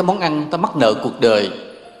ta ăn cái món ăn, ta mắc nợ cuộc đời.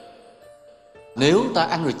 Nếu ta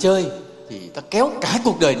ăn rồi chơi thì ta kéo cả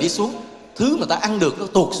cuộc đời đi xuống. Thứ mà ta ăn được nó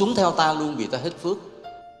tuột xuống theo ta luôn vì ta hết phước.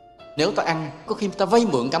 Nếu ta ăn, có khi ta vay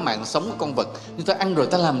mượn cả mạng sống của con vật, nhưng ta ăn rồi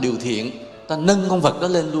ta làm điều thiện, ta nâng con vật đó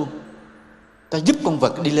lên luôn, ta giúp con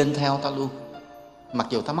vật đi lên theo ta luôn. Mặc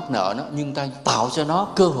dù ta mắc nợ nó, nhưng ta tạo cho nó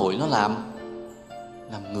cơ hội nó làm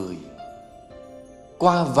người.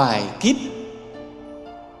 Qua vài kiếp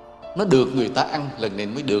nó được người ta ăn, lần này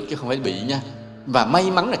mới được chứ không phải bị nha. Và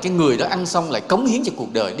may mắn là cái người đó ăn xong lại cống hiến cho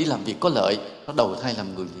cuộc đời, đi làm việc có lợi, nó đầu thai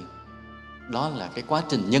làm người liền. Đó là cái quá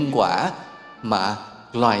trình nhân quả mà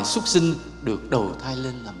loài súc sinh được đầu thai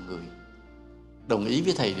lên làm người. Đồng ý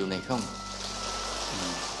với thầy điều này không?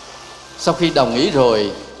 Sau khi đồng ý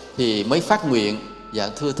rồi thì mới phát nguyện: dạ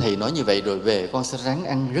thưa thầy nói như vậy rồi về con sẽ ráng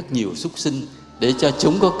ăn rất nhiều súc sinh để cho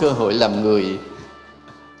chúng có cơ hội làm người.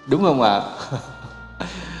 Đúng không ạ?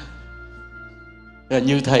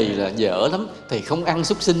 Như thầy là dở lắm, thầy không ăn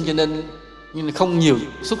súc sinh cho nên không nhiều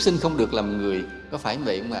súc sinh không được làm người. Có phải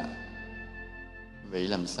vậy không ạ? Vậy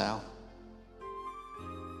làm sao?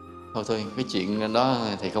 Thôi cái chuyện đó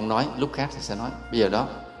thầy không nói, lúc khác thầy sẽ nói. Bây giờ đó,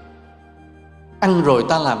 ăn rồi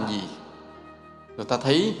ta làm gì? Rồi ta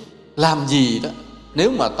thấy làm gì đó.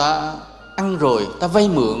 Nếu mà ta ăn rồi, ta vay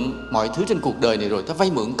mượn mọi thứ trên cuộc đời này rồi, ta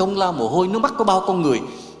vay mượn công lao mồ hôi nước mắt của bao con người,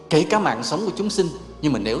 kể cả mạng sống của chúng sinh.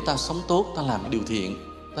 Nhưng mà nếu ta sống tốt, ta làm điều thiện,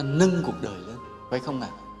 ta nâng cuộc đời lên, phải không ạ?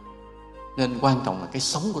 Nên quan trọng là cái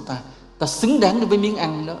sống của ta. Ta xứng đáng đối với miếng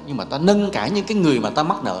ăn đó, nhưng mà ta nâng cả những cái người mà ta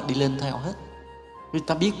mắc nợ đi lên theo hết. Vì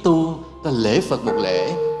ta biết tu, ta lễ Phật một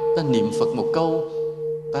lễ, ta niệm Phật một câu,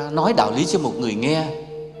 ta nói đạo lý cho một người nghe,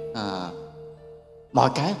 mọi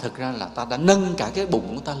cái thật ra là ta đã nâng cả cái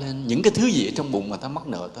bụng của ta lên. Những cái thứ gì ở trong bụng mà ta mắc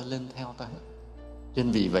nợ, ta lên theo ta. Cho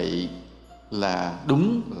nên vì vậy là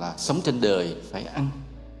đúng là sống trên đời phải ăn.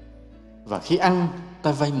 Và khi ăn,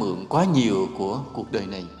 ta vay mượn quá nhiều của cuộc đời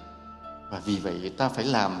này. Và vì vậy ta phải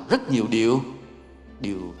làm rất nhiều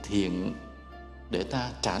điều thiện để ta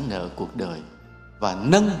trả nợ cuộc đời và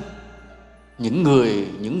nâng những người,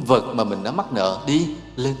 những vật mà mình đã mắc nợ đi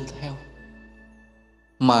lên theo.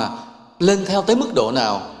 Mà lên theo tới mức độ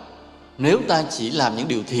nào? Nếu ta chỉ làm những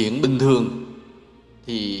điều thiện bình thường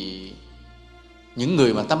thì những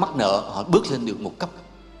người mà ta mắc nợ họ bước lên được một cấp.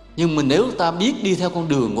 Nhưng mà nếu ta biết đi theo con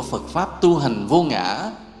đường của Phật Pháp, tu hành vô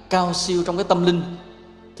ngã, cao siêu trong cái tâm linh,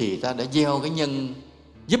 thì ta đã gieo cái nhân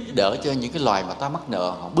giúp đỡ cho những cái loài mà ta mắc nợ,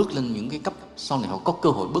 họ bước lên những cái cấp sau này, họ có cơ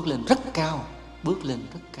hội bước lên rất cao, bước lên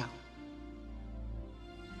rất cao.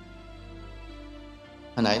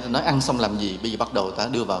 Hồi nãy ta nói ăn xong làm gì, bây giờ bắt đầu ta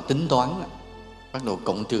đưa vào tính toán, bắt đầu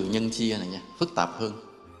cộng trừ nhân chia này nha, phức tạp hơn.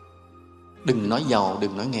 Đừng nói giàu,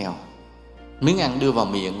 đừng nói nghèo. Miếng ăn đưa vào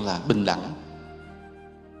miệng là bình đẳng.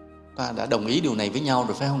 Ta đã đồng ý điều này với nhau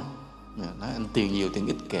rồi phải không? Nói ăn tiền nhiều tiền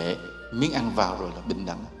ít kệ, miếng ăn vào rồi là bình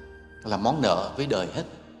đẳng, là món nợ với đời hết.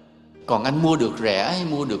 Còn anh mua được rẻ hay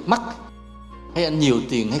mua được mắc, hay anh nhiều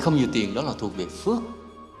tiền hay không nhiều tiền, đó là thuộc về phước.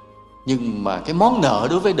 Nhưng mà cái món nợ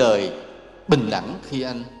đối với đời bình đẳng khi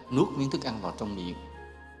anh nuốt miếng thức ăn vào trong miệng.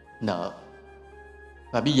 Nợ.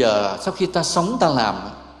 Và bây giờ sau khi ta sống ta làm,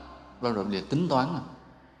 bắt đầu để tính toán.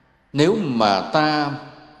 Nếu mà ta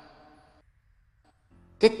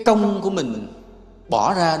cái công của mình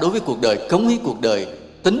bỏ ra đối với cuộc đời, cống hiến cuộc đời,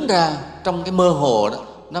 tính ra trong cái mơ hồ đó,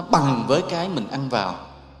 nó bằng với cái mình ăn vào,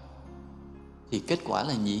 thì kết quả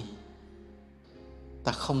là gì?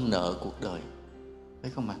 Ta không nợ cuộc đời,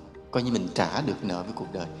 thấy không ạ? Coi như mình trả được nợ với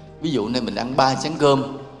cuộc đời. Ví dụ nay mình ăn 3 chén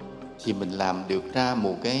cơm thì mình làm được ra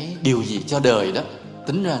một cái điều gì cho đời đó,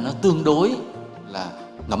 tính ra nó tương đối là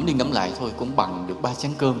ngẫm đi ngẫm lại thôi cũng bằng được 3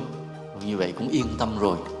 chén cơm. Như vậy cũng yên tâm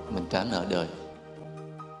rồi, mình trả nợ đời.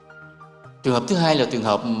 Trường hợp thứ hai là trường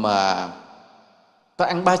hợp mà ta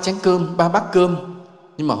ăn 3 chén cơm, 3 bát cơm,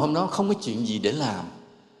 nhưng mà hôm đó không có chuyện gì để làm.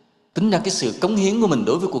 Tính ra cái sự cống hiến của mình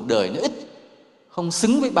đối với cuộc đời nó ít, không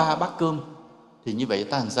xứng với 3 bát cơm. Thì như vậy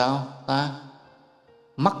ta làm sao? Ta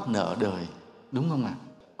mắc nợ đời, đúng không ạ?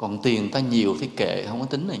 Còn tiền ta nhiều thì kệ, không có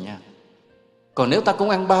tính này nha. Còn nếu ta cũng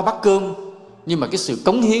ăn 3 bát cơm, nhưng mà cái sự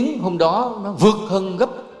cống hiến hôm đó nó vượt hơn gấp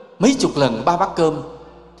mấy chục lần 3 bát cơm,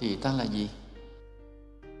 thì ta là gì?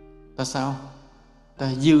 Ta sao?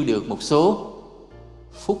 Ta dư được một số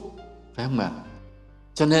phúc, phải không ạ?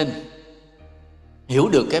 Cho nên hiểu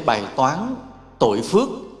được cái bài toán tội phước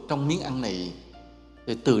trong miếng ăn này,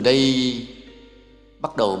 thì từ đây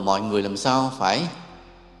bắt đầu mọi người làm sao phải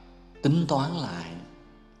tính toán lại,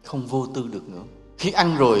 không vô tư được nữa. Khi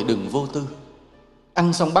ăn rồi đừng vô tư.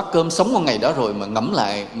 Ăn xong bát cơm, sống một ngày đó rồi mà ngẫm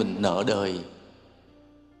lại mình nợ đời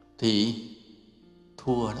thì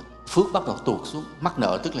thua đó. Phước bắt đầu tụt xuống. Mắc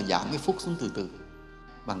nợ tức là giảm cái phúc xuống từ từ.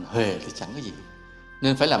 Bằng hề thì chẳng có gì.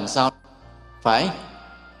 Nên phải làm sao? Phải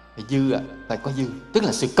dư ạ, phải có dư. Tức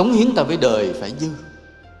là sự cống hiến ta với đời phải dư,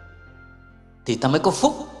 thì ta mới có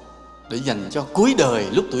phúc để dành cho cuối đời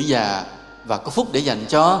lúc tuổi già, và có phúc để dành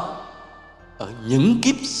cho ở những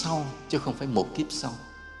kiếp sau, chứ không phải một kiếp sau.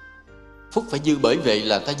 Phúc phải dư, bởi vậy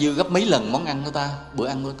là ta dư gấp mấy lần món ăn của ta, bữa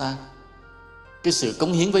ăn của ta. Cái sự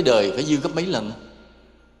cống hiến với đời phải dư gấp mấy lần?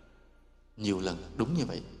 Nhiều lần, đúng như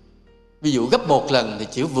vậy. Ví dụ gấp 1 lần thì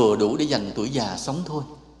chỉ vừa đủ để dành tuổi già sống thôi.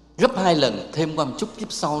 Gấp 2 lần thêm qua một chút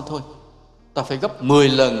kiếp sau thôi. Ta phải gấp 10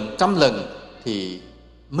 lần, 100 lần thì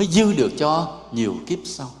mới dư được cho nhiều kiếp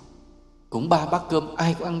sau. Cũng 3 bát cơm,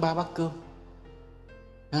 ai cũng ăn 3 bát cơm.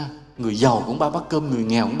 Người giàu cũng 3 bát cơm, người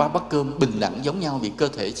nghèo cũng 3 bát cơm, bình đẳng giống nhau vì cơ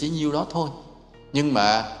thể chỉ nhiêu đó thôi. Nhưng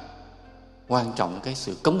mà quan trọng cái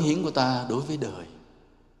sự cống hiến của ta đối với đời.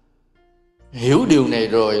 Hiểu điều này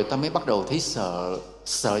rồi ta mới bắt đầu thấy sợ.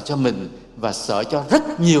 Sợ cho mình và sợ cho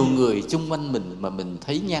rất nhiều người chung quanh mình mà mình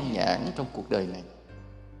thấy nhan nhản trong cuộc đời này.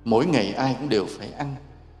 Mỗi ngày ai cũng đều phải ăn,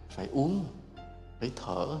 phải uống, phải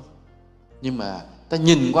thở. Nhưng mà ta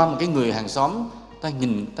nhìn qua một cái người hàng xóm, ta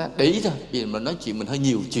nhìn, ta để ý thôi. Vì mà nói chuyện mình hơi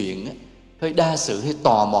nhiều chuyện á, hơi đa sự, hơi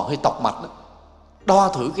tò mò, hơi tọc mạch đó. Đo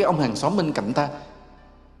thử cái ông hàng xóm bên cạnh ta,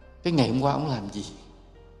 cái ngày hôm qua ông làm gì.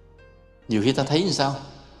 Nhiều khi ta thấy như sao?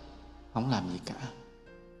 Không làm gì cả.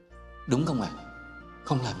 Đúng không ạ?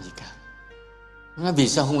 Không làm gì cả. Nói vì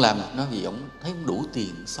sao không làm? Nói vì ông thấy ông đủ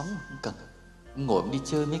tiền sống, không cần. Ông ngồi ông đi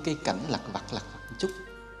chơi mấy cây cảnh lặt vặt một chút.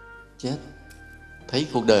 Chết. Thấy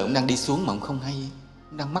cuộc đời ông đang đi xuống mà ông không hay.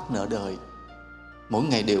 Ông đang mắc nợ đời. Mỗi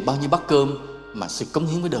ngày đều bao nhiêu bát cơm mà sự cống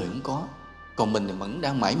hiến với đời không có. Còn mình vẫn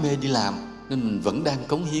đang mải mê đi làm, nên mình vẫn đang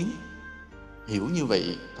cống hiến. Hiểu như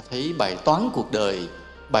vậy, ta thấy bài toán cuộc đời,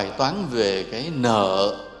 bài toán về cái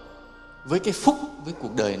nợ với cái phúc với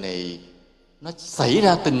cuộc đời này, nó xảy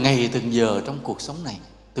ra từng ngày từng giờ trong cuộc sống này.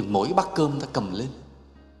 Từng mỗi bát cơm ta cầm lên,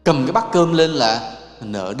 cầm cái bát cơm lên là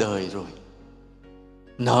nợ đời rồi,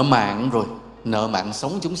 nợ mạng rồi, nợ mạng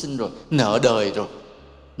sống chúng sinh rồi, nợ đời rồi,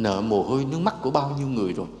 nợ mồ hôi nước mắt của bao nhiêu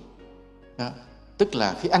người rồi đó. Tức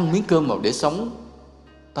là khi ăn miếng cơm vào để sống,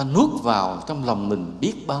 ta nuốt vào trong lòng mình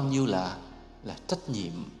biết bao nhiêu là trách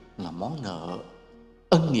nhiệm, là món nợ,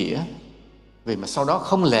 ân nghĩa. Vậy mà sau đó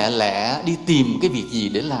không lẹ lẹ đi tìm cái việc gì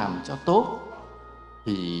để làm cho tốt,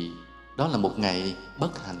 thì đó là một ngày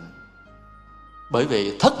bất hạnh. Bởi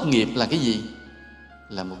vậy thất nghiệp là cái gì?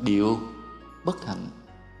 Là một điều bất hạnh.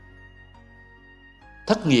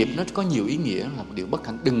 Thất nghiệp nó có nhiều ý nghĩa, là một điều bất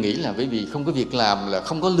hạnh. Đừng nghĩ là bởi vì không có việc làm là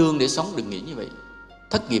không có lương để sống, đừng nghĩ như vậy.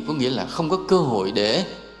 Thất nghiệp có nghĩa là không có cơ hội để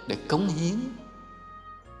cống hiến.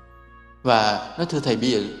 Và nói thưa thầy,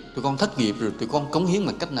 bây giờ tụi con thất nghiệp rồi, tụi con cống hiến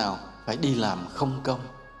bằng cách nào? Phải đi làm không công,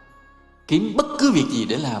 kiếm bất cứ việc gì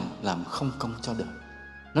để làm không công cho đời.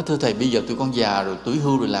 Nói thưa thầy, bây giờ tụi con già rồi, tuổi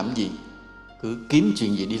hưu rồi, làm cái gì? Cứ kiếm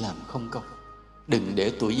chuyện gì đi làm không công. Đừng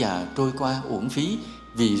để tuổi già trôi qua uổng phí.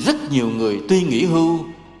 Vì rất nhiều người tuy nghỉ hưu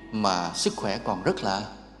mà sức khỏe còn rất là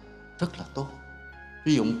tốt.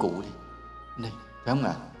 Ví dụ ông cụ đi, đây, phải không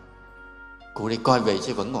ạ? Cụ đây coi về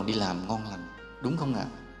chứ vẫn còn đi làm ngon lành, đúng không ạ?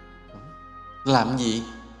 Làm gì?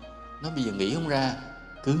 Nó bây giờ nghĩ không ra,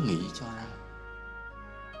 cứ nghĩ cho ra.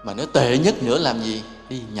 Mà nếu tệ nhất nữa làm gì?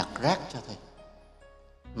 Đi nhặt rác cho thầy.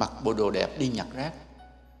 mặc bộ đồ đẹp đi nhặt rác.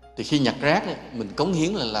 Thì khi nhặt rác ấy, mình cống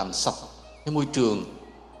hiến là làm sạch cái môi trường.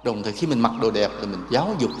 Đồng thời khi mình mặc đồ đẹp là mình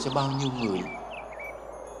giáo dục cho bao nhiêu người.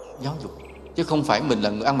 Giáo dục. Chứ không phải mình là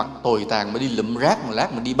người ăn mặc tồi tàn mà đi lụm rác mà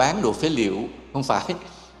lát mình đi bán đồ phế liệu. Không phải.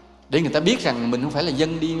 Để người ta biết rằng mình không phải là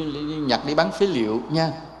dân đi nhặt đi bán phế liệu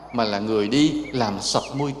nha, mà là người đi làm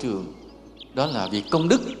sạch môi trường. Đó là việc công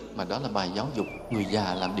đức, mà đó là bài giáo dục. Người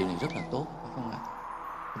già làm điều này rất là tốt, phải không ạ?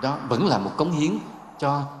 Đó vẫn là một cống hiến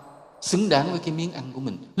cho xứng đáng với cái miếng ăn của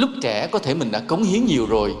mình. Lúc trẻ có thể mình đã cống hiến nhiều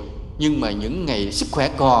rồi, nhưng mà những ngày sức khỏe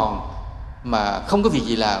còn mà không có việc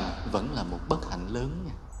gì làm vẫn là một bất hạnh lớn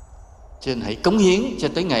nha. Cho nên hãy cống hiến cho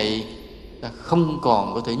tới ngày ta không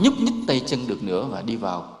còn có thể nhúc nhích tay chân được nữa và đi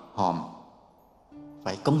vào hòm.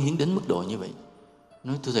 Phải cống hiến đến mức độ như vậy.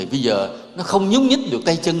 Nói thưa thầy, bây giờ nó không nhúc nhích được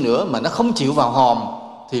tay chân nữa mà nó không chịu vào hòm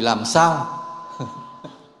thì làm sao?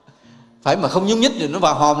 Phải mà không nhúc nhích thì nó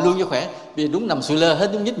vào hòm luôn cho khỏe. Vì đúng nằm sụi lơ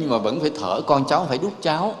hết nhúc nhích nhưng mà vẫn phải thở, con cháu phải đút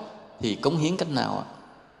cháo. Thì cống hiến cách nào ạ?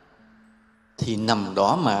 Thì nằm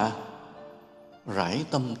đó mà rải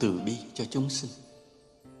tâm từ bi cho chúng sinh.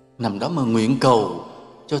 Nằm đó mà nguyện cầu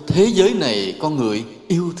cho thế giới này con người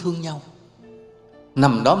yêu thương nhau.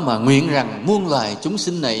 Nằm đó mà nguyện rằng muôn loài chúng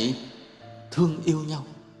sinh này thương yêu nhau.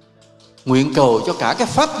 Nguyện cầu cho cả cái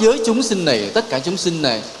pháp giới chúng sinh này, tất cả chúng sinh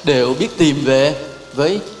này đều biết tìm về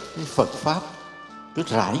với Phật Pháp. Cứ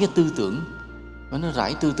rải cái tư tưởng. Nó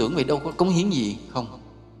rải tư tưởng vậy đâu có cống hiến gì không.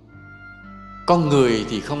 Con người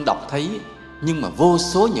thì không đọc thấy, nhưng mà vô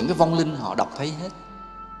số những cái vong linh họ đọc thấy hết.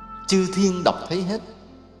 Chư thiên đọc thấy hết.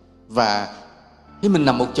 Và khi mình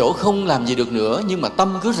nằm một chỗ không làm gì được nữa, nhưng mà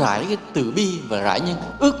tâm cứ rải cái từ bi và rải những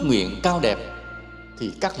ước nguyện cao đẹp,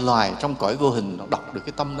 thì các loài trong cõi vô hình họ đọc được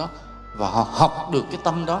cái tâm đó và họ học được cái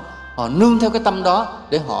tâm đó, họ nương theo cái tâm đó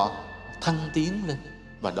để họ thăng tiến lên.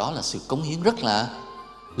 Và đó là sự cống hiến rất là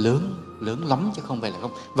lớn, lớn lắm chứ không phải là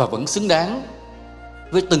không. Và vẫn xứng đáng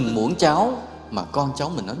với từng muỗng cháo mà con cháu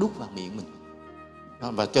mình nó đút vào miệng mình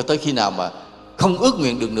đó. Và cho tới khi nào mà không ước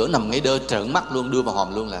nguyện được nữa, nằm ngay đơ trợn mắt luôn, đưa vào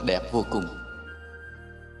hòm luôn là đẹp vô cùng.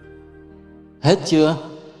 Hết chưa?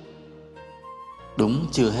 Đúng,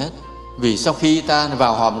 chưa hết. Vì sau khi ta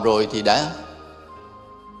vào hòm rồi thì đã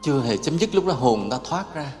chưa hề chấm dứt. Lúc đó hồn ta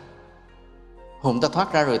thoát ra. Hồn ta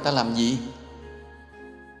thoát ra rồi ta làm gì?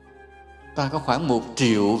 Ta có khoảng 1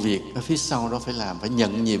 triệu việc ở phía sau đó phải làm, phải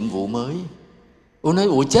nhận nhiệm vụ mới. Ủa nói,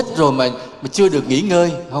 ủa chết rồi mà chưa được nghỉ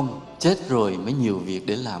ngơi. Không, chết rồi mới nhiều việc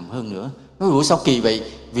để làm hơn nữa. Nói, ủa sao kỳ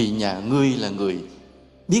vậy? Vì nhà ngươi là người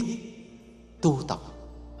biết tu tập,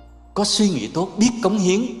 có suy nghĩ tốt, biết cống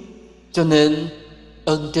hiến, cho nên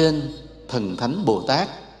ơn trên thần thánh Bồ Tát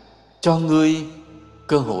cho ngươi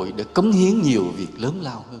cơ hội để cống hiến nhiều việc lớn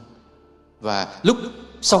lao hơn. Và lúc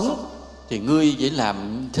sống thì ngươi chỉ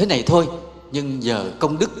làm thế này thôi, nhưng giờ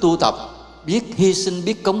công đức tu tập, biết hy sinh,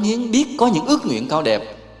 biết cống hiến, biết có những ước nguyện cao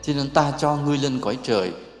đẹp, cho nên ta cho ngươi lên cõi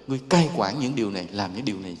trời, ngươi cai quản những điều này, làm những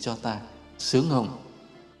điều này cho ta. Sướng không?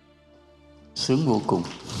 Sướng vô cùng.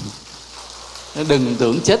 Đừng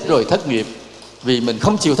tưởng chết rồi thất nghiệp. Vì mình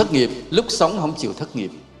không chịu thất nghiệp, lúc sống không chịu thất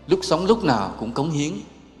nghiệp, lúc sống lúc nào cũng cống hiến,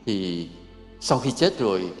 thì sau khi chết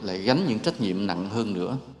rồi lại gánh những trách nhiệm nặng hơn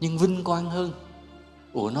nữa, nhưng vinh quang hơn.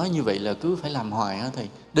 Ủa nói như vậy là cứ phải làm hoài hả thầy?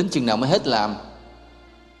 Đến chừng nào mới hết làm?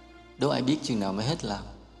 Đâu ai biết chừng nào mới hết làm.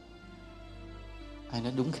 Ai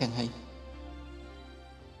nói đúng khen hay.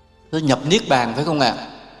 Nó nhập Niết Bàn phải không ạ?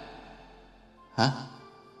 Hả?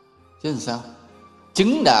 Chứ làm sao?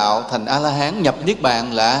 Chứng đạo thành A-la-hán, nhập Niết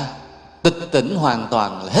Bàn là tịch tỉnh hoàn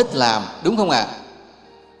toàn, là hết làm, đúng không ạ?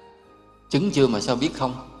 Chứng chưa mà sao biết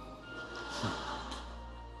không?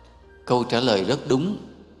 Câu trả lời rất đúng.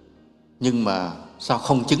 Nhưng mà sao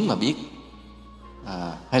không chứng mà biết?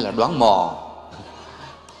 Hay là đoán mò?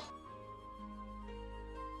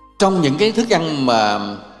 Trong những cái thức ăn mà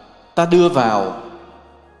ta đưa vào,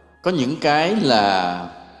 có những cái là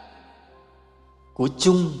của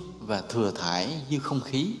chung và thừa thải như không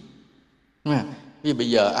khí. Vì bây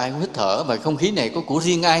giờ ai cũng hít thở, và không khí này có của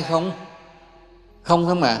riêng ai không? Không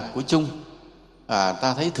phải mà, của chung.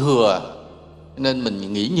 Ta thấy thừa nên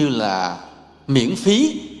mình nghĩ như là miễn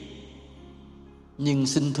phí. Nhưng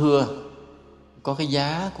xin thưa, có cái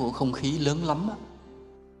giá của không khí lớn lắm á.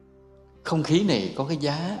 Không khí này có cái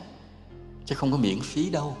giá, chứ không có miễn phí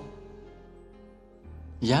đâu.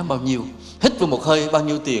 Giá bao nhiêu? Hít vào một hơi bao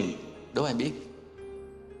nhiêu tiền? Đố ai biết.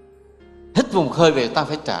 Hít vào một hơi về ta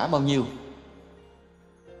phải trả bao nhiêu?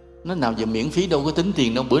 Nó nào giờ miễn phí đâu có tính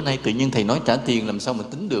tiền đâu. Bữa nay tự nhiên thầy nói trả tiền, làm sao mà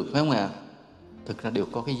tính được, phải không ạ? Thực ra đều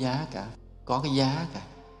có cái giá cả. Có cái giá cả.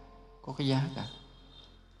 Có cái giá cả.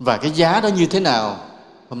 Và cái giá đó như thế nào?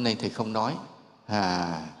 Hôm nay thầy không nói.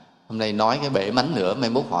 Hôm nay nói cái bể mánh nữa, mai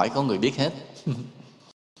mốt hỏi có người biết hết.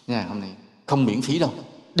 Nha, hôm nay không miễn phí đâu,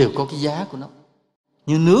 đều có cái giá của nó.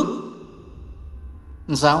 Như nước,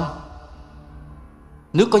 sao?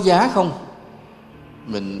 Nước có giá không?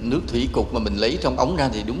 Nước thủy cục mà mình lấy trong ống ra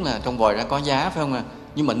thì đúng là trong vòi ra có giá, phải không ạ?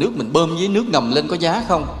 Nhưng mà nước mình bơm với nước ngầm lên có giá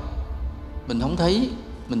không? Mình không thấy,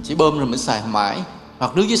 mình chỉ bơm rồi mình xài mãi.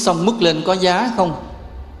 Hoặc nước dưới sông múc lên có giá không?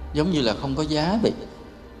 Giống như là không có giá vậy.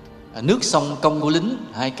 Nước sông công của lính,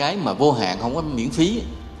 hai cái mà vô hạn, không có miễn phí.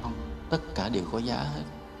 Không, tất cả đều có giá hết.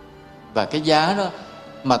 Và cái giá đó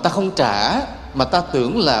mà ta không trả, mà ta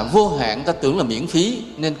tưởng là vô hạn, ta tưởng là miễn phí,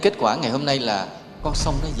 nên kết quả ngày hôm nay là con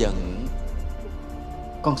sông nó giận.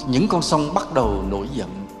 Những con sông bắt đầu nổi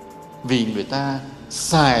giận vì người ta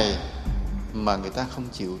xài mà người ta không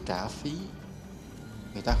chịu trả phí,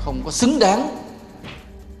 người ta không có xứng đáng,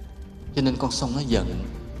 cho nên con sông nó giận.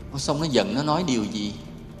 Con sông nó giận, nó nói điều gì?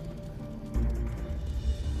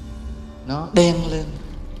 Nó đen lên,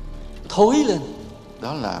 thối lên.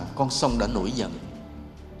 Đó là con sông đã nổi giận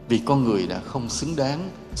vì con người đã không xứng đáng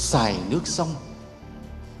xài nước sông.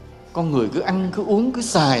 Con người cứ ăn, cứ uống, cứ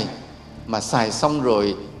xài, mà xài xong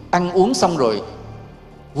rồi, ăn uống xong rồi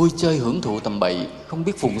vui chơi hưởng thụ tầm bậy, không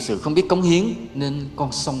biết phụng sự, không biết cống hiến, nên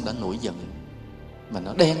con sông đã nổi giận. Mà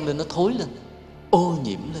nó đen lên, nó thối lên, ô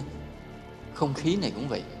nhiễm lên. Không khí này cũng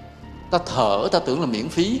vậy. Ta thở ta tưởng là miễn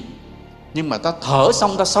phí, nhưng mà ta thở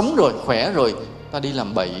xong, ta sống rồi, khỏe rồi, ta đi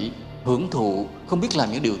làm bậy, hưởng thụ, không biết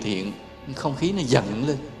làm những điều thiện, không khí nó giận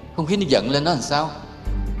lên. Không khí nó giận lên nó làm sao?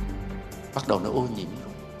 Bắt đầu nó ô nhiễm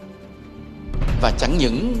rồi. Và chẳng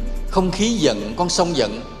những không khí giận, con sông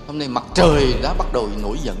giận, hôm nay mặt trời đã bắt đầu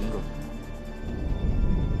nổi giận rồi.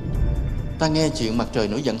 Ta nghe chuyện mặt trời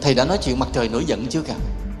nổi giận, thầy đã nói chuyện mặt trời nổi giận chưa cả?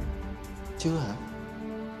 Chưa hả?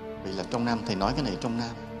 Vậy là trong Nam, thầy nói cái này trong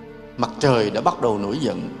Nam. Mặt trời đã bắt đầu nổi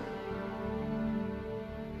giận.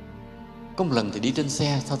 Có một lần thì đi trên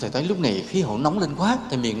xe, sao thầy thấy lúc này khí hậu nóng lên quá.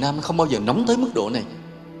 Thầy miền Nam không bao giờ nóng tới mức độ này,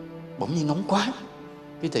 bỗng nhiên nóng quá.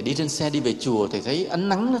 Khi thầy đi trên xe đi về chùa, thầy thấy ánh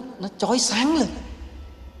nắng nó chói sáng lên.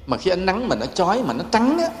 Mà khi ánh nắng mà nó chói, mà nó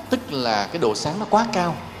trắng á, tức là cái độ sáng nó quá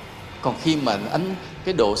cao. Còn khi mà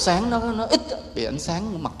cái độ sáng nó ít thì ánh sáng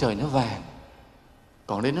của mặt trời nó vàng.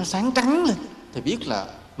 Còn đây nó sáng trắng lên, thầy biết là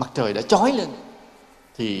mặt trời đã chói lên.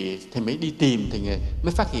 Thì thầy mới đi tìm, thì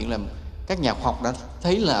mới phát hiện là các nhà khoa học đã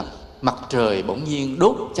thấy là mặt trời bỗng nhiên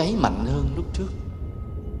đốt cháy mạnh hơn lúc trước.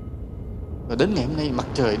 Và đến ngày hôm nay mặt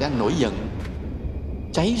trời đang nổi giận,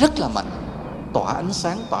 cháy rất là mạnh, tỏa ánh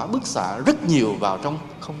sáng, tỏa bức xạ rất nhiều vào trong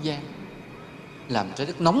không gian, làm trái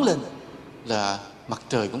đất nóng lên. Là mặt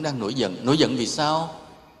trời cũng đang nổi giận. Nổi giận vì sao?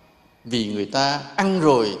 Vì người ta ăn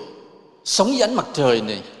rồi, sống với ánh mặt trời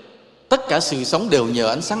này. Tất cả sự sống đều nhờ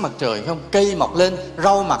ánh sáng mặt trời, phải không? Cây mọc lên,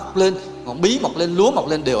 rau mọc lên, ngọn bí mọc lên, lúa mọc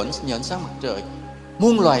lên đều nhờ ánh sáng mặt trời.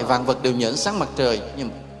 Muôn loài vạn vật đều nhờ ánh sáng mặt trời. Nhưng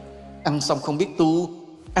mà ăn xong không biết tu,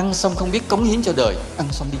 ăn xong không biết cống hiến cho đời, ăn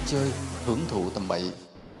xong đi chơi, hưởng thụ tầm bậy.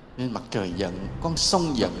 Nên mặt trời giận, con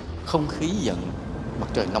sông giận, không khí giận, mặt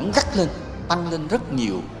trời nóng gắt lên, tăng lên rất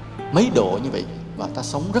nhiều, mấy độ như vậy, và ta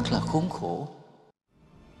sống rất là khốn khổ.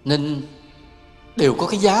 Nên đều có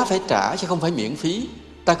cái giá phải trả chứ không phải miễn phí.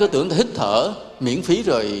 Ta cứ tưởng ta hít thở miễn phí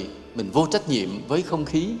rồi mình vô trách nhiệm với không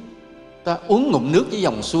khí. Ta uống ngụm nước với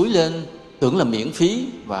dòng suối lên tưởng là miễn phí,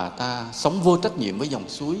 và ta sống vô trách nhiệm với dòng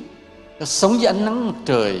suối. Ta sống với ánh nắng mặt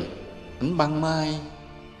trời, ánh ban mai,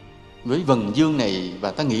 với vầng dương này,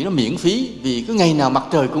 và ta nghĩ nó miễn phí vì cứ ngày nào mặt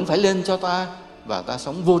trời cũng phải lên cho ta, và ta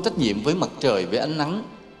sống vô trách nhiệm với mặt trời, với ánh nắng,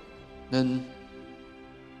 nên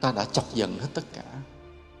ta đã chọc giận hết tất cả.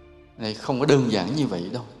 Này không có đơn giản như vậy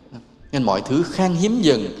đâu. Nên mọi thứ khan hiếm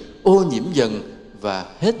dần, ô nhiễm dần và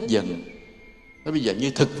hết dần. Nó bây giờ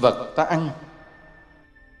như thực vật ta ăn.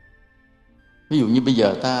 Ví dụ như bây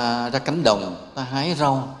giờ ta ra cánh đồng, ta hái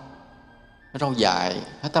rau dại,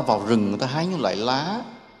 hay ta vào rừng ta hái những loại lá,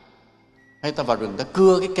 hay ta vào rừng ta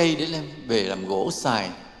cưa cái cây để đem về làm gỗ xài,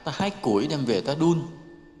 ta hái củi đem về ta đun,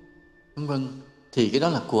 vân vân. Thì cái đó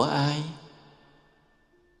là của ai?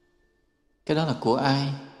 Cái đó là của ai?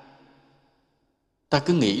 Ta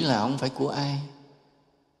cứ nghĩ là không phải của ai.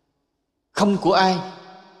 Không của ai.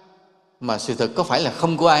 Mà sự thật có phải là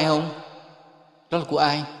không của ai không? Đó là của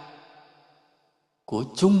ai? Của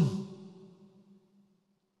chung.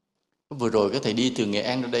 Vừa rồi cái thầy đi từ Nghệ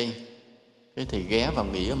An ra đây, cái thầy ghé vào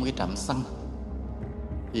nghỉ ở một cái trạm xăng.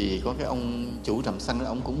 Thì có cái ông chủ trạm xăng đó,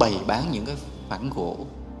 ông cũng bày bán những cái phản gỗ.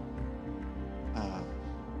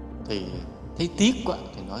 Thì thấy tiếc quá,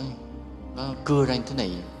 thì nói nó cưa ra như thế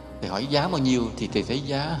này. Thầy hỏi giá bao nhiêu thì thầy thấy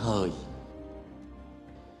giá hời.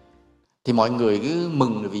 Thì mọi người cứ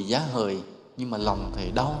mừng vì giá hời, nhưng mà lòng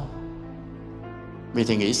thầy đau. Vì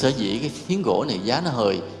thầy nghĩ sở dĩ cái phiến gỗ này giá nó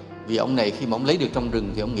hời vì ông này khi mà ông lấy được trong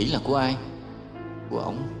rừng thì ông nghĩ là của ai? Của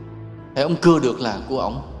ông. Hay ông cưa được là của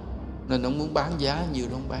ông, nên ông muốn bán giá nhiêu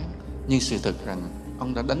đó ông bán. Nhưng sự thật rằng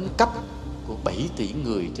ông đã đánh cắp của 7 tỷ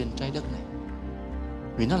người trên trái đất này.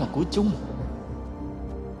 Vì nó là của chung,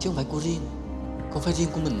 chứ không phải của riêng, không phải riêng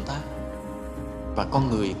của mình ta. Và con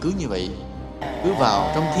người cứ như vậy, cứ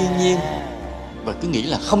vào trong thiên nhiên và cứ nghĩ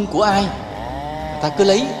là không của ai, ta cứ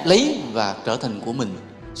lấy và trở thành của mình.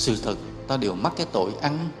 Sự thật ta đều mắc cái tội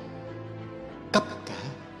ăn cắp cả,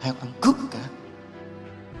 hay ăn cướp cả.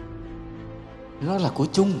 Nó là của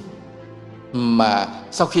chung, mà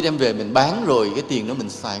sau khi đem về mình bán rồi, cái tiền đó mình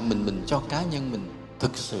xài, mình cho cá nhân mình.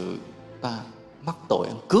 Thực sự ta mắc tội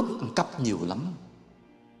ăn cướp, ăn cắp nhiều lắm.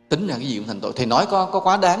 Tính ra cái gì cũng thành tội. Thầy nói có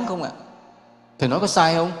quá đáng không ạ? Thầy nói có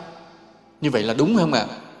sai không? Như vậy là đúng không ạ?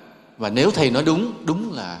 Và nếu thầy nói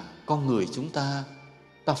đúng là con người chúng ta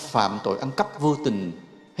phạm tội ăn cắp vô tình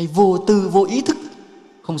hay vô tư, vô ý thức,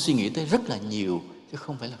 không suy nghĩ tới rất là nhiều, chứ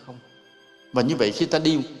không phải là không. Và như vậy khi ta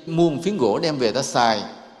đi mua một phiến gỗ đem về ta xài,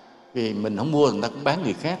 vì mình không mua người ta cũng bán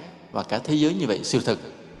người khác, và cả thế giới như vậy, sự thật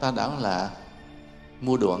ta đã là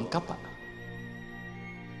mua đồ ăn cắp ạ.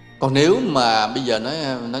 Còn nếu mà bây giờ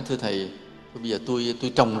nói thưa thầy, bây giờ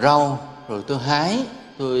tôi trồng rau rồi tôi hái,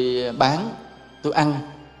 tôi bán, tôi ăn,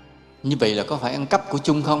 như vậy là có phải ăn cắp của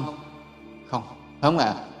chung không? Không, phải không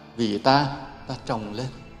ạ? Vì ta trồng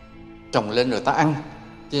lên rồi ta ăn.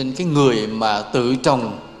 Cho nên cái người mà tự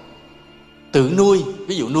trồng, tự nuôi,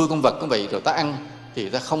 ví dụ nuôi con vật cũng vậy rồi ta ăn, thì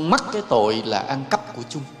ta không mắc cái tội là ăn cắp của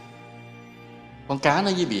chung. Con cá nó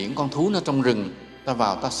dưới biển, con thú nó trong rừng, ta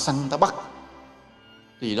vào ta săn ta bắt,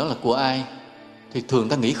 thì đó là của ai? Thì thường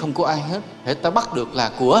ta nghĩ không của ai hết, hễ ta bắt được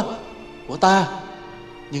là của ta.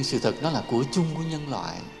 Nhưng sự thật nó là của chung của nhân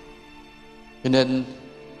loại. Cho nên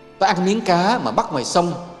ta ăn miếng cá mà bắt ngoài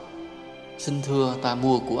sông, xin thưa ta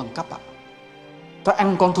mua của ăn cắp ạ. Ta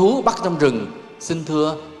ăn con thú bắt trong rừng, xin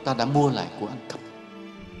thưa ta đã mua lại của ăn cắp.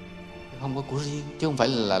 Không có của riêng, chứ không phải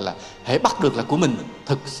là hễ bắt được là của mình.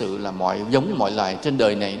 Thực sự là mọi giống mọi loài trên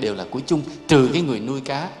đời này đều là của chung, trừ cái người nuôi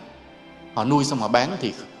cá. Họ nuôi xong họ bán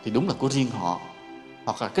thì đúng là của riêng họ.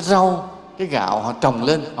 Hoặc là cái rau, cái gạo họ trồng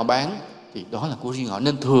lên họ bán, thì đó là của riêng họ.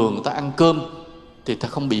 Nên thường ta ăn cơm thì ta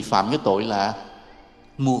không bị phạm cái tội là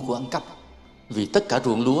mua của ăn cắp. Vì tất cả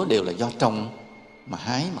ruộng lúa đều là do trồng mà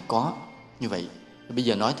hái mà có. Như vậy bây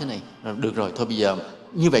giờ nói thế này, được rồi, thôi bây giờ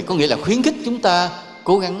như vậy có nghĩa là khuyến khích chúng ta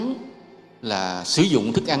cố gắng là sử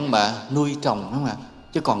dụng thức ăn mà nuôi trồng, đúng không ạ?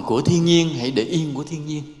 Chứ còn của thiên nhiên hãy để yên của thiên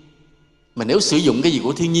nhiên. Mà nếu sử dụng cái gì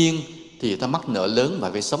của thiên nhiên thì ta mắc nợ lớn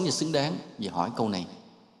và phải sống cho xứng đáng. Vì hỏi câu này,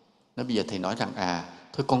 nói bây giờ thầy nói rằng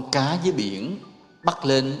thôi con cá dưới biển bắt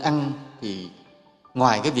lên ăn thì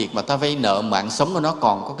ngoài cái việc mà ta vay nợ mạng sống của nó,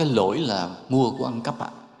 còn có cái lỗi là mua của ăn cắp ạ.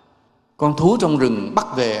 Con thú trong rừng bắt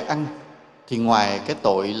về ăn thì ngoài cái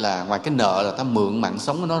tội là, ngoài cái nợ là ta mượn mạng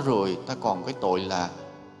sống của nó rồi, ta còn cái tội là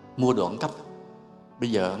mua đồ ăn cắp.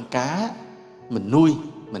 Bây giờ con cá mình nuôi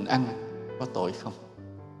mình ăn có tội không?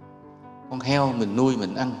 Con heo mình nuôi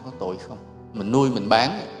mình ăn có tội không? Mình nuôi mình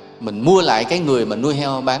bán, mình mua lại cái người mà nuôi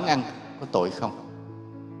heo bán ăn có tội không?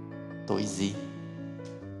 Tội gì?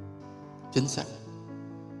 Chính xác.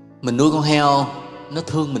 Mình nuôi con heo nó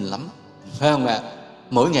thương mình lắm, phải không ạ?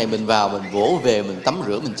 Mỗi ngày mình vào mình vỗ về, mình tắm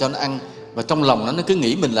rửa, mình cho nó ăn, và trong lòng nó cứ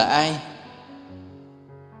nghĩ mình là ai.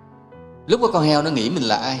 Lúc đó con heo nó nghĩ mình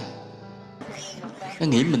là ai? Nó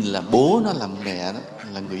nghĩ mình là bố nó, là mẹ nó,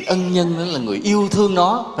 là người ân nhân nó, là người yêu thương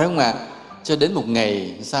nó, phải không ạ? Cho đến một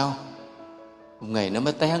ngày sao? Một ngày nó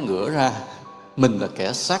mới té ngửa ra, mình là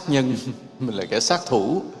kẻ sát nhân, mình là kẻ sát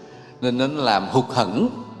thủ, nên nó làm hụt hẫng.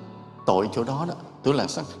 Tội chỗ đó đó, tức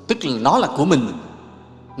là nó là của mình,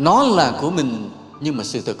 nó là của mình, nhưng mà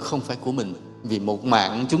sự thực không phải của mình, vì một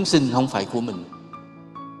mạng chúng sinh không phải của mình.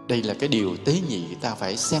 Đây là cái điều tế nhị ta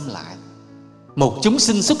phải xem lại. Một chúng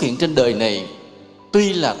sinh xuất hiện trên đời này,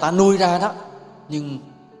 tuy là ta nuôi ra đó, nhưng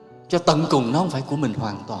cho tận cùng nó không phải của mình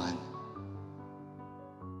hoàn toàn.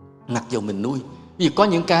 Mặc dù mình nuôi, ví dụ có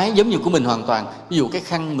những cái giống như của mình hoàn toàn. Ví dụ cái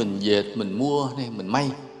khăn mình dệt, mình mua, mình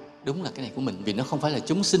may, đúng là cái này của mình, vì nó không phải là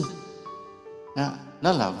chúng sinh. Đó,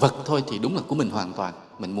 nó là vật thôi thì đúng là của mình hoàn toàn.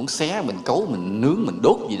 Mình muốn xé, mình cấu, mình nướng, mình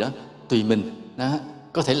đốt gì đó, tùy mình đó.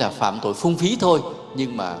 Có thể là phạm tội phung phí thôi,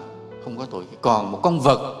 nhưng mà không có tội. Còn một con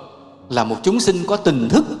vật là một chúng sinh có tình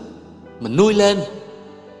thức, mình nuôi lên,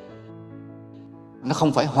 nó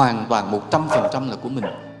không phải hoàn toàn 100% là của mình.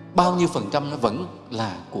 Bao nhiêu phần trăm nó vẫn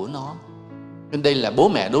là của nó. Nên đây là bố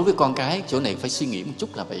mẹ đối với con cái, chỗ này phải suy nghĩ một chút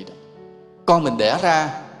là vậy đó. Con mình đẻ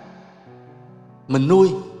ra, mình nuôi,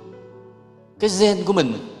 cái gen của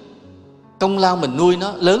mình, công lao mình nuôi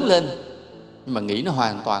nó lớn lên, nhưng mà nghĩ nó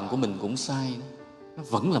hoàn toàn của mình cũng sai. Nó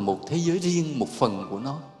vẫn là một thế giới riêng, một phần của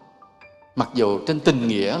nó. Mặc dù trên tình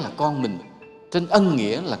nghĩa là con mình, trên ân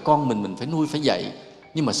nghĩa là con mình phải nuôi, phải dạy.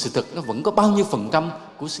 Nhưng mà sự thực nó vẫn có bao nhiêu phần trăm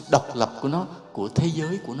của sự độc lập của nó, của thế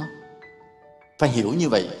giới của nó. Phải hiểu như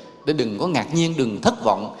vậy để đừng có ngạc nhiên, đừng thất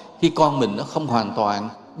vọng khi con mình nó không hoàn toàn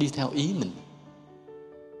đi theo ý mình.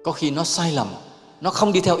 Có khi nó sai lầm, nó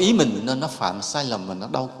không đi theo ý mình nên nó phạm sai lầm và nó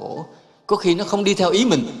đau khổ. Có khi nó không đi theo ý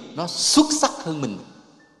mình, nó xuất sắc hơn mình,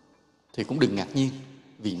 thì cũng đừng ngạc nhiên,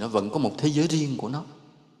 vì nó vẫn có một thế giới riêng của nó.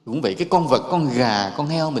 Cũng vậy, cái con vật, con gà, con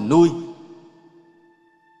heo mình nuôi,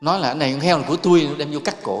 nói là cái này con heo là của tôi, nó đem vô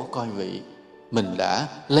cắt cổ, coi vậy mình đã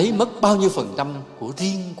lấy mất bao nhiêu phần trăm của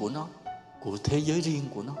riêng của nó, của thế giới riêng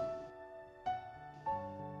của nó.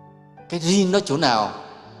 Cái riêng nó chỗ nào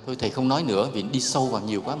thôi thầy không nói nữa, vì đi sâu vào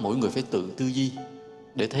nhiều quá, mỗi người phải tự tư duy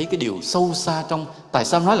để thấy cái điều sâu xa trong tại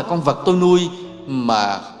sao nói là con vật tôi nuôi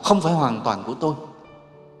mà không phải hoàn toàn của tôi.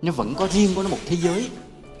 Nó vẫn có riêng của nó, một thế giới,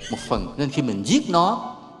 một phần. Nên khi mình giết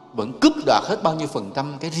nó vẫn cướp đoạt hết bao nhiêu phần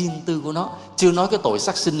trăm cái riêng tư của nó. Chưa nói cái tội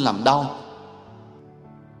sát sinh làm đau.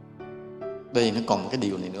 Đây nó còn một cái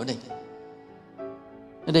điều này nữa đây.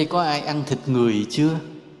 Ở đây có ai ăn thịt người chưa?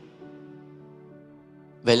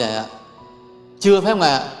 Vậy là chưa, phải không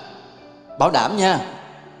ạ? Bảo đảm nha.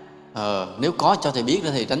 Nếu có cho thầy biết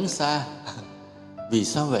để thầy tránh xa. Vì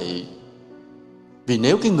sao vậy? Vì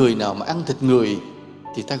nếu cái người nào mà ăn thịt người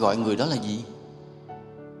thì ta gọi người đó là gì?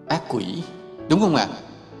 Ác quỷ, đúng không ạ?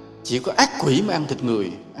 Chỉ có ác quỷ mới ăn thịt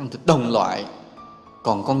người, ăn thịt đồng loại.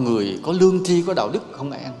 Còn con người có lương tri, có đạo đức,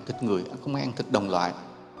 không ai ăn thịt người, không ai ăn thịt đồng loại.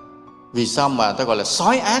 Vì sao mà ta gọi là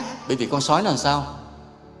sói ác? Bởi vì con sói nó làm sao?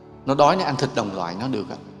 Nó đói, nó ăn thịt đồng loại nó được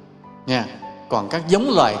ạ. Nha. Còn các giống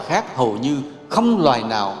loài khác hầu như không loài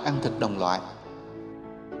nào ăn thịt đồng loại.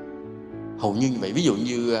 Hầu như vậy. Ví dụ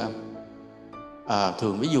như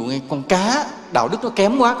thường ví dụ như con cá, đạo đức nó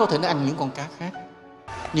kém quá, có thể nó ăn những con cá khác.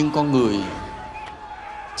 Nhưng con người,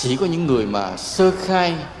 chỉ có những người mà sơ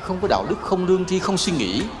khai, không có đạo đức, không lương tri, không suy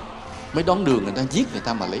nghĩ, mới đón đường người ta giết người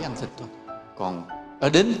ta mà lấy ăn thịt thôi. Còn ở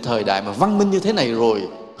đến thời đại mà văn minh như thế này rồi,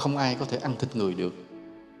 không ai có thể ăn thịt người được.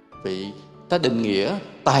 Vậy ta định nghĩa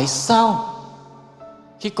tại sao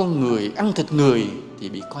khi con người ăn thịt người thì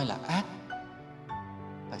bị coi là ác?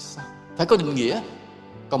 Tại sao? Phải có định nghĩa.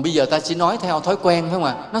 Còn bây giờ ta chỉ nói theo thói quen, phải không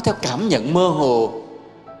ạ? Nó theo cảm nhận mơ hồ.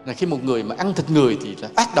 Là khi một người mà ăn thịt người thì là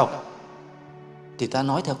ác độc, thì ta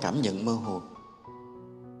nói theo cảm nhận mơ hồ.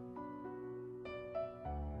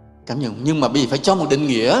 Cảm nhận. Nhưng mà bây giờ phải cho một định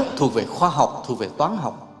nghĩa thuộc về khoa học, thuộc về toán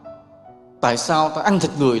học. Tại sao ta ăn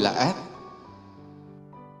thịt người là ác?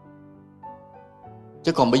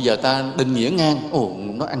 Chứ còn bây giờ ta định nghĩa ngang,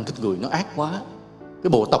 nó ăn thịt người nó ác quá, cái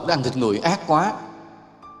bộ tộc nó ăn thịt người ác quá.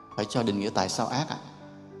 Phải cho định nghĩa tại sao ác ạ?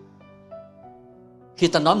 Khi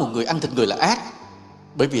ta nói một người ăn thịt người là ác,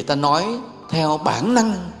 bởi vì ta nói theo bản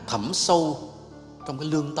năng thẳm sâu trong cái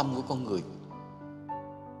lương tâm của con người.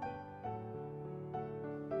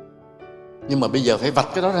 Nhưng mà bây giờ phải vạch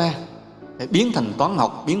cái đó ra, phải biến thành toán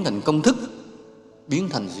học, biến thành công thức, biến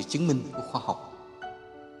thành sự chứng minh của khoa học.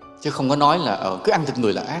 Chứ không có nói là cứ ăn thịt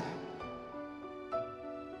người là ác.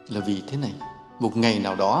 Là vì thế này, một ngày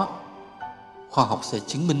nào đó khoa học sẽ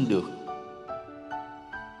chứng minh được.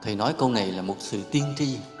 Thầy nói câu này là một sự tiên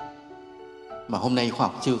tri mà hôm nay khoa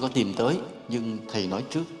học chưa có tìm tới, nhưng thầy nói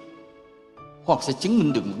trước. Khoa học sẽ chứng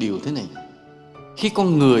minh được một điều thế này. Khi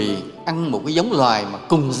con người ăn một cái giống loài mà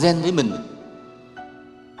cùng gen với mình,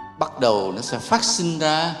 bắt đầu nó sẽ phát sinh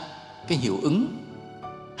ra cái hiệu ứng.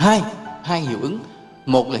 Hai hiệu ứng.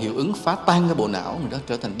 Một là hiệu ứng phá tan cái bộ não, người đó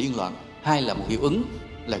trở thành điên loạn. Hai là một hiệu ứng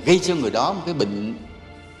là gây cho người đó một cái bệnh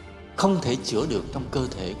không thể chữa được trong cơ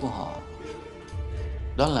thể của họ.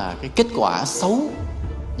 Đó là cái kết quả xấu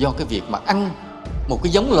do cái việc mà ăn một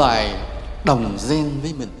cái giống loài đồng gen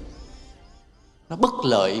với mình. Nó bất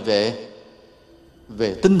lợi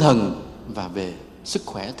về tinh thần và về sức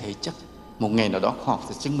khỏe thể chất. Một ngày nào đó khoa học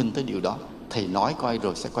sẽ chứng minh tới điều đó. Thầy nói coi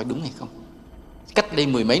rồi sẽ coi đúng hay không. Cách đây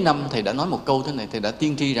 10 mấy năm thầy đã nói một câu thế này. Thầy đã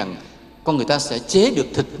tiên tri rằng con người ta sẽ chế được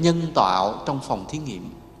thịt nhân tạo trong phòng thí nghiệm.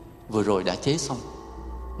 Vừa rồi đã chế xong.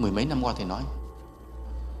 10 mấy năm qua thầy nói.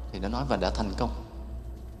 Thầy đã nói và đã thành công.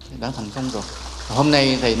 Thầy đã thành công rồi. Hôm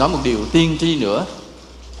nay thầy nói một điều tiên tri nữa.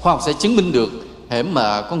 Khoa học sẽ chứng minh được hễ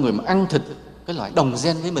mà con người mà ăn thịt cái loại đồng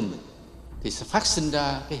gen với mình thì sẽ phát sinh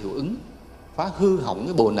ra cái hiệu ứng phá hư hỏng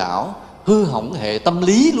cái bộ não, hư hỏng hệ tâm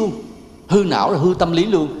lý luôn. Hư não là hư tâm lý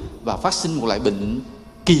luôn. Và phát sinh một loại bệnh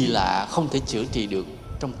kỳ lạ không thể chữa trị được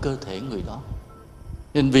trong cơ thể người đó.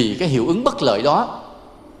 Nên vì cái hiệu ứng bất lợi đó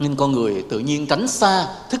nên con người tự nhiên tránh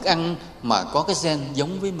xa thức ăn mà có cái gen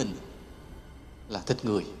giống với mình là thịt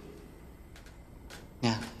người.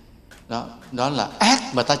 Nha. Đó là ác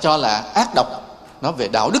mà ta cho là ác độc. Nó về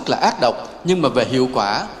đạo đức là ác độc, nhưng mà về hiệu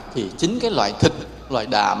quả thì chính cái loại thịt loài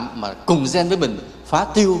đạm mà cùng gen với mình, phá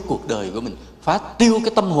tiêu cuộc đời của mình, phá tiêu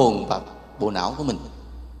cái tâm hồn và bộ não của mình.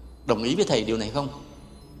 Đồng ý với thầy điều này không?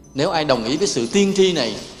 Nếu ai đồng ý với sự tiên tri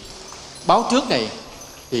này, báo trước này,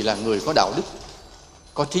 thì là người có đạo đức,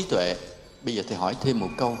 có trí tuệ. Bây giờ thầy hỏi thêm một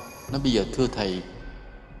câu. Nói bây giờ thưa thầy,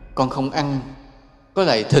 con không ăn có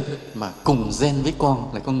loại thịt mà cùng gen với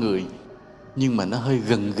con là con người, nhưng mà nó hơi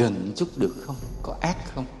gần gần chút được không? Có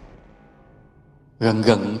ác không? Gần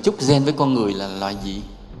gần chút gen với con người là loại gì?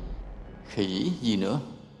 Khỉ, gì nữa?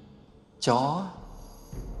 Chó,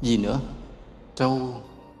 gì nữa? Trâu,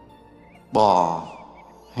 bò,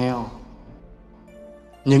 heo.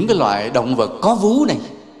 Những cái loại động vật có vú này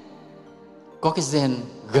có cái gen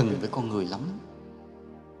gần với con người lắm,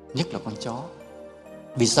 nhất là con chó.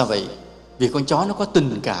 Vì sao vậy? Vì con chó nó có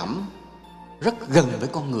tình cảm rất gần với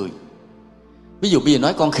con người. Ví dụ bây giờ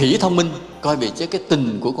nói con khỉ thông minh, coi về chứ cái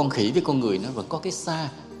tình của con khỉ với con người nó vẫn có cái xa.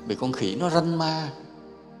 Vì con khỉ nó ranh ma,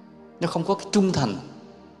 nó không có cái trung thành.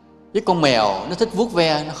 Với con mèo nó thích vuốt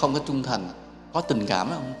ve, nó không có trung thành, có tình cảm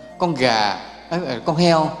không? Con gà, con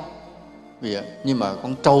heo, nhưng mà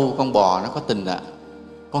con trâu, con bò nó có tình ạ.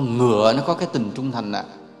 Con ngựa nó có cái tình trung thành ạ.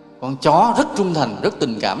 Con chó rất trung thành, rất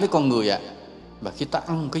tình cảm với con người ạ. Và khi ta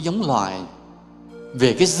ăn cái giống loài,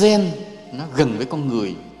 về cái gen nó gần với con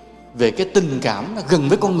người, về cái tình cảm nó gần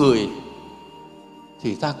với con người,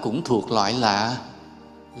 thì ta cũng thuộc loại là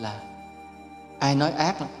ai nói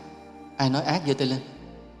ác lắm. Ai nói ác giơ tay lên.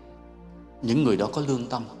 Những người đó có lương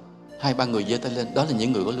tâm. 2-3 người giơ tay lên, đó là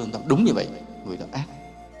những người có lương tâm. Đúng như vậy, người đó ác.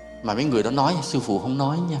 Mà mấy người đó nói, sư phụ không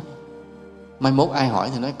nói nha. Mai mốt ai hỏi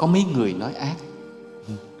thì nói có mấy người nói ác.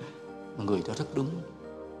 Người đó rất đúng.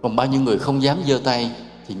 Còn bao nhiêu người không dám giơ tay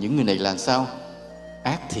thì những người này làm sao?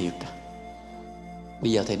 Ác thiệt.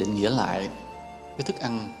 Bây giờ thầy định nghĩa lại cái thức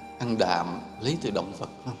ăn đạm lấy từ động vật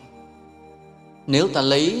không? Nếu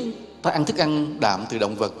ta ăn thức ăn đạm từ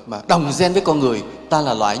động vật mà đồng gen với con người, ta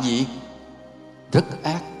là loại gì? Rất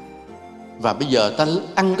ác. Và bây giờ ta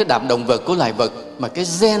ăn cái đạm động vật của loài vật mà cái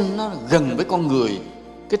gen nó gần với con người,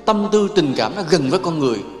 cái tâm tư tình cảm nó gần với con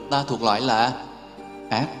người, ta thuộc loại là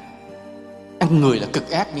ác. Ăn người là cực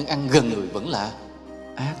ác, nhưng ăn gần người vẫn là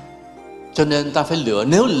ác. Cho nên ta phải lựa,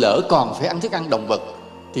 nếu lỡ còn phải ăn thức ăn động vật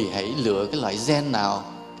thì hãy lựa cái loại gen nào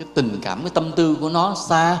cái tình cảm, cái tâm tư của nó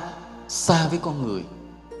xa với con người,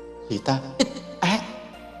 thì ta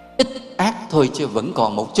ít ác thôi, chứ vẫn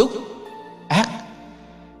còn một chút ác,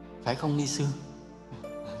 phải không ni sư?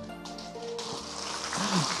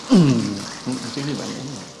 Chứ như vậy.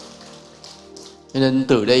 Cho nên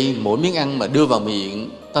từ đây mỗi miếng ăn mà đưa vào miệng,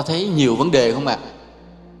 ta thấy nhiều vấn đề không ạ?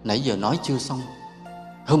 Nãy giờ nói chưa xong,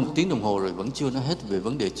 hơn 1 tiếng đồng hồ rồi vẫn chưa nói hết về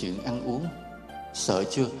vấn đề chuyện ăn uống. Sợ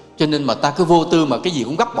chưa? Cho nên mà ta cứ vô tư mà cái gì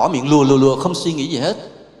cũng gắp bỏ miệng lùa không suy nghĩ gì hết.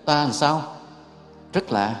 Ta làm sao?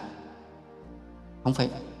 Rất là không phải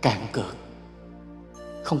cạn cợt,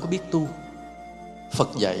 không có biết tu. Phật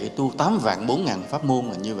dạy tu 8.400.000 pháp môn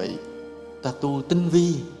là như vậy. Ta tu tinh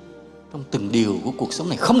vi trong từng điều của cuộc sống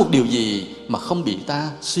này, không một điều gì mà không bị ta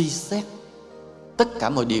suy xét. Tất cả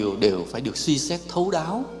mọi điều đều phải được suy xét thấu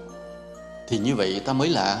đáo. Thì như vậy ta mới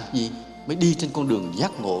là gì? Mới đi trên con đường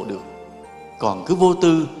giác ngộ được. Còn cứ vô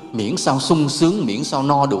tư, miễn sao sung sướng, miễn sao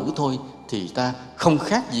no đủ thôi, thì ta không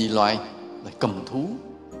khác gì loài cầm thú.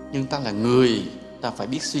 Nhưng ta là người, ta phải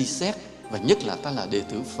biết suy xét. Và nhất là ta là đệ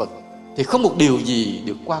tử Phật, thì không một điều gì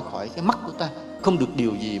được qua khỏi cái mắt của ta, không được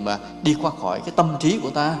điều gì mà đi qua khỏi cái tâm trí của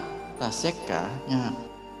ta. Ta xét cả nha.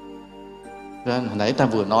 Nên hồi nãy ta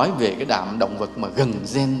vừa nói về cái đạm động vật mà gần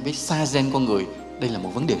gen với xa gen con người. Đây là một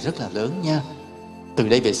vấn đề rất là lớn nha. Từ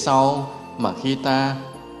đây về sau mà khi ta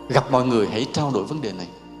gặp mọi người, hãy trao đổi vấn đề này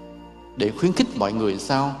để khuyến khích mọi người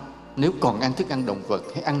sao, nếu còn ăn thức ăn động vật,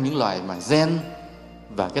 hãy ăn những loài mà gen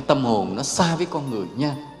và cái tâm hồn nó xa với con người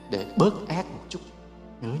nha, để bớt ác một chút.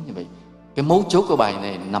 Nhớ như vậy. Cái mấu chốt của bài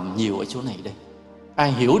này nằm nhiều ở chỗ này đây.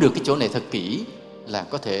 Ai hiểu được cái chỗ này thật kỹ là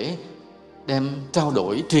có thể đem trao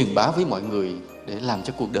đổi, truyền bá với mọi người để làm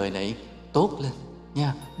cho cuộc đời này tốt lên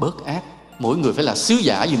nha, bớt ác. Mỗi người phải là sứ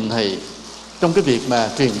giả giùm thầy trong cái việc mà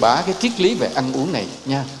truyền bá cái triết lý về ăn uống này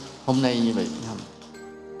nha. Hôm nay như vậy.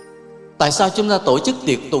 Tại sao chúng ta tổ chức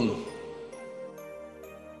tiệc tùng?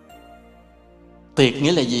 Tiệc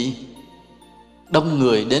nghĩa là gì? Đông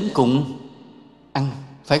người đến cùng ăn,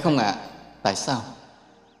 phải không ạ? Tại sao?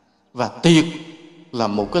 Và tiệc là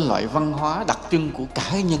một cái loại văn hóa đặc trưng của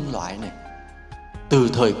cả nhân loại này. Từ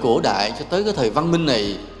thời cổ đại cho tới cái thời văn minh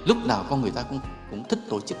này, lúc nào con người ta cũng thích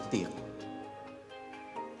tổ chức tiệc.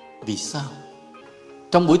 Vì sao?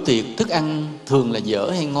 Trong buổi tiệc thức ăn thường là dở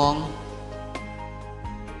hay ngon?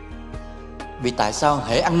 Vì tại sao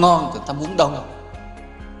hễ ăn ngon thì ta muốn đông?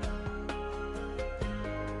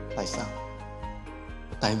 Tại sao?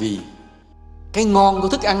 Tại vì cái ngon của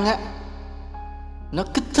thức ăn á, nó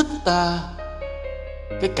kích thích ta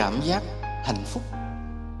cái cảm giác hạnh phúc,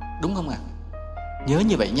 đúng không ạ? Nhớ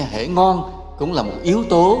như vậy nha, hễ ngon cũng là một yếu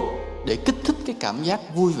tố để kích thích cái cảm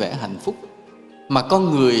giác vui vẻ hạnh phúc. Mà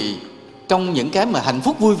con người trong những cái mà hạnh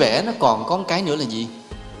phúc vui vẻ, nó còn có một cái nữa là gì?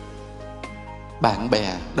 Bạn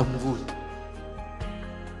bè đông vui,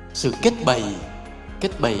 sự kết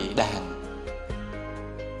bầy đàn,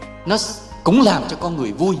 nó cũng làm cho con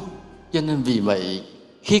người vui. Cho nên vì vậy,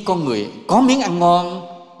 khi con người có miếng ăn ngon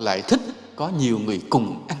lại thích có nhiều người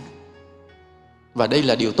cùng ăn. Và đây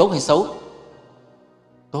là điều tốt hay xấu?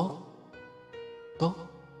 Tốt.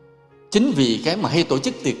 Chính vì cái mà hay tổ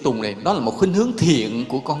chức tiệc tùng này, nó là một khuynh hướng thiện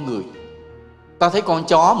của con người. Ta thấy con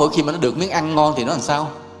chó mỗi khi mà nó được miếng ăn ngon thì nó làm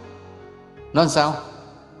sao?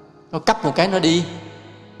 Nó cắp một cái nó đi,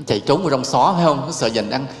 nó chạy trốn vào trong xó, phải không? Nó sợ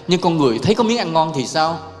giành ăn. Nhưng con người thấy có miếng ăn ngon thì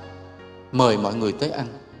sao? Mời mọi người tới ăn.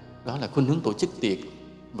 Đó là khuynh hướng tổ chức tiệc.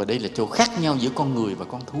 Và đây là chỗ khác nhau giữa con người và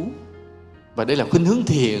con thú. Và đây là khuynh hướng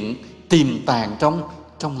thiện tiềm tàng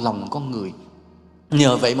trong lòng con người.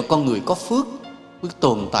 Nhờ vậy mà con người có phước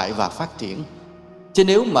tồn tại và phát triển. Chứ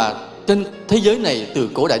nếu mà trên thế giới này từ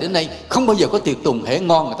cổ đại đến nay không bao giờ có tiệc tùng hễ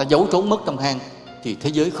ngon người ta giấu trốn mất trong hang, thì thế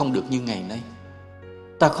giới không được như ngày nay.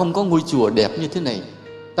 Ta không có ngôi chùa đẹp như thế này,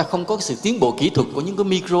 ta không có sự tiến bộ kỹ thuật của những cái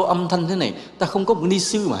micro âm thanh thế này, ta không có một ni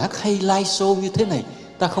sư mà hát hay live show như thế này,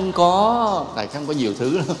 ta không có, tại không có nhiều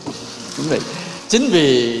thứ đâu. Đúng vậy. Chính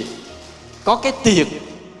vì có cái tiệc,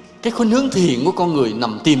 cái khuynh hướng thiện của con người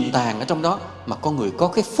nằm tiềm tàng ở trong đó, mà con người có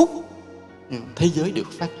cái phúc, thế giới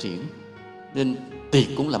được phát triển. Nên tiệc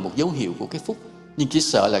cũng là một dấu hiệu của cái phúc. Nhưng chỉ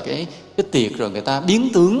sợ là cái tiệc rồi người ta biến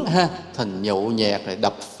tướng thành nhậu nhẹt, rồi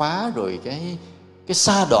đập phá, rồi cái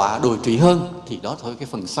sa đọa đồi trụy hơn, thì đó thôi, cái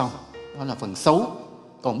phần sau, đó là phần xấu.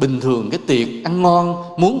 Còn bình thường cái tiệc ăn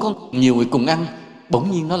ngon, muốn có nhiều người cùng ăn,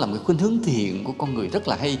 bỗng nhiên nó là một khuynh hướng thiện của con người rất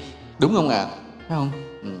là hay, đúng không ạ? Phải không?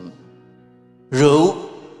 Rượu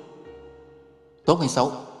tốt hay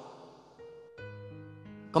xấu?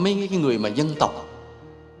 Có mấy cái người mà người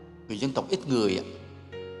dân tộc ít người,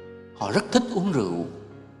 họ rất thích uống rượu.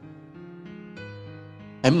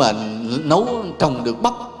 Để mà trồng được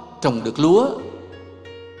bắp, trồng được lúa,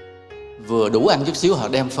 vừa đủ ăn chút xíu, họ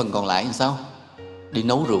đem phần còn lại làm sao? Đi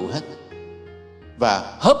nấu rượu hết.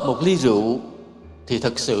 Và hớp một ly rượu thì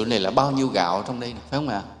thật sự này là bao nhiêu gạo trong đây này, phải không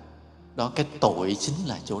ạ? Đó, cái tội chính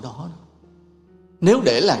là chỗ đó. Nếu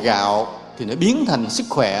để là gạo thì nó biến thành sức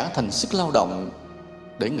khỏe, thành sức lao động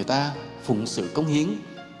để người ta phụng sự cống hiến.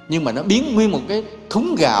 Nhưng mà nó biến nguyên một cái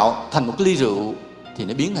thúng gạo thành một ly rượu thì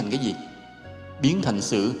nó biến thành cái gì? Biến thành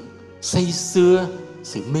sự say sưa,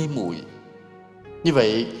 sự mê muội. Như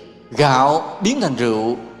vậy gạo biến thành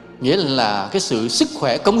rượu nghĩa là cái sự sức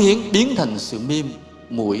khỏe cống hiến biến thành sự mê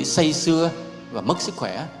muội, say sưa và mất sức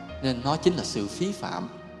khỏe, nên nó chính là sự phí phạm.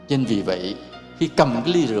 Nên vì vậy khi cầm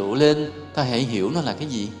cái ly rượu lên, ta hãy hiểu nó là cái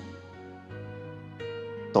gì?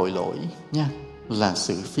 Tội lỗi nha, là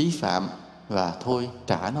sự phí phạm, và thôi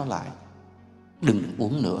trả nó lại, đừng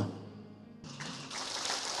uống nữa.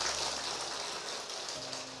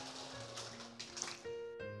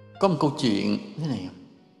 Có một câu chuyện thế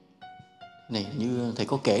này như thầy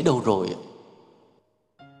có kể đâu rồi.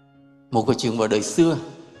 Một câu chuyện vào đời xưa,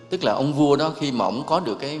 tức là ông vua đó khi mà ông có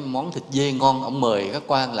được cái món thịt dê ngon, ông mời các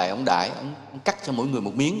quan lại, ông đãi, ông cắt cho mỗi người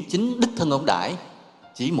một miếng, chính đích thân ông đãi.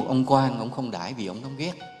 Chỉ một ông quan ông không đãi vì ông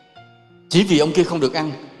ghét. Chỉ vì ông kia không được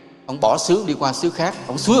ăn, ông bỏ xứ đi qua xứ khác,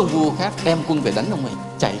 ông xúi ông vua khác đem quân về đánh ông này,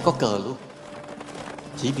 chạy có cờ luôn.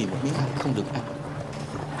 Chỉ vì một miếng ăn không được ăn.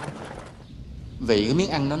 Vậy cái miếng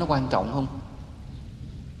ăn đó nó quan trọng không?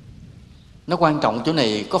 Nó quan trọng chỗ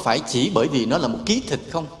này có phải chỉ bởi vì nó là một ký thịt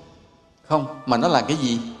không? Không, mà nó là cái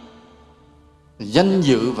gì? Danh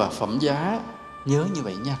dự và phẩm giá. Nhớ như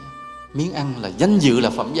vậy nha. Miếng ăn là danh dự, là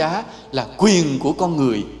phẩm giá, là quyền của con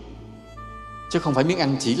người. Chứ không phải miếng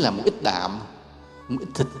ăn chỉ là một ít đạm, một ít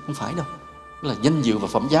thịt, không phải đâu. Đó là danh dự và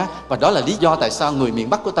phẩm giá. Và đó là lý do tại sao người miền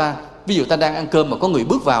Bắc của ta, ví dụ ta đang ăn cơm mà có người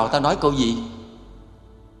bước vào, ta nói câu gì?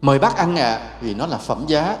 Mời bác ăn ạ. Vì nó là phẩm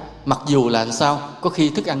giá. Mặc dù là làm sao, có khi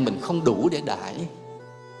thức ăn mình không đủ để đãi,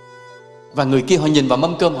 và người kia họ nhìn vào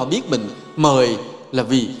mâm cơm, họ biết mình mời là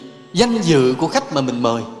vì danh dự của khách mà mình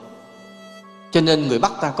mời. Cho nên người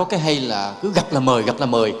Bắc ta có cái hay là cứ gặp là mời,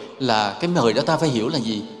 là cái mời đó ta phải hiểu là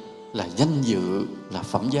gì? Là danh dự, là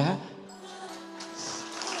phẩm giá.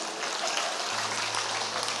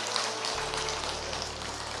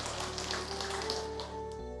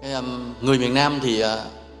 Người miền Nam thì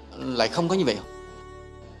lại không có như vậy.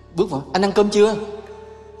 Bước vào, anh ăn cơm chưa?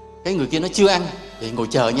 Cái người kia nói chưa ăn, thì ngồi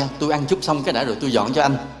chờ nha, tôi ăn chút xong cái đã rồi tôi dọn cho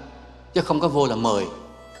anh. Chứ không có vô là mời.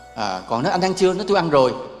 Còn nói anh ăn chưa, nói tôi ăn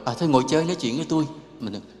rồi, thôi ngồi chơi nói chuyện với tôi.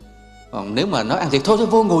 Còn nếu mà nói ăn thì thôi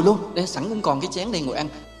vô ngồi luôn, để sẵn cũng còn cái chén đây ngồi ăn.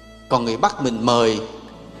 Còn người Bắc mình mời,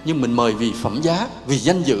 nhưng mình mời vì phẩm giá, vì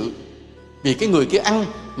danh dự. Vì cái người kia ăn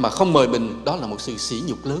mà không mời mình, đó là một sự sỉ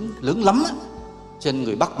nhục lớn lắm á. Cho nên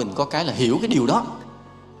người Bắc mình có cái là hiểu cái điều đó.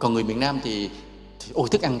 Còn người miền Nam thì ôi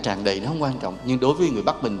thức ăn tràn đầy nó không quan trọng. Nhưng đối với người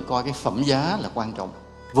Bắc mình coi cái phẩm giá là quan trọng.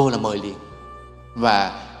 Vô là mời liền.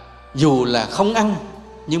 Và dù là không ăn,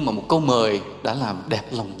 nhưng mà một câu mời đã làm đẹp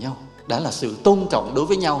lòng nhau, đã là sự tôn trọng đối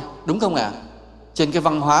với nhau, đúng không ạ? Trên cái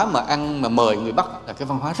văn hóa mà ăn mà mời người Bắc là cái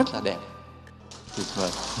văn hóa rất là đẹp. Tuyệt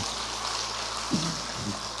vời.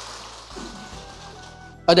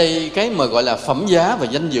 Ở đây cái mà gọi là phẩm giá và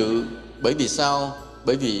danh dự, bởi vì sao?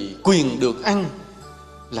 Bởi vì quyền được ăn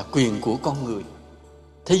là quyền của con người.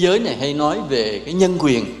 Thế giới này hay nói về cái nhân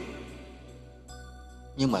quyền,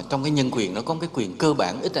 nhưng mà trong cái nhân quyền nó có cái quyền cơ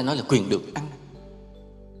bản, ít ra nói là quyền được ăn.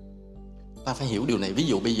 Ta phải hiểu điều này. Ví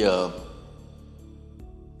dụ bây giờ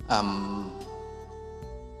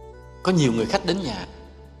có nhiều người khách đến nhà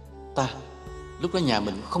ta, lúc đó nhà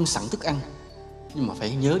mình không sẵn thức ăn, nhưng mà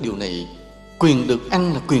phải nhớ điều này, quyền được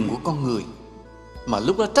ăn là quyền của con người, mà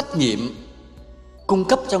lúc đó trách nhiệm cung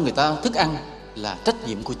cấp cho người ta thức ăn là trách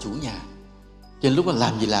nhiệm của chủ nhà. Cho nên lúc đó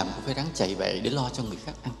làm gì làm cũng phải ráng chạy vậy để lo cho người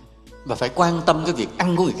khác ăn, và phải quan tâm cái việc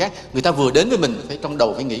ăn của người khác. Người ta vừa đến với mình, phải trong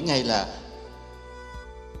đầu phải nghĩ ngay là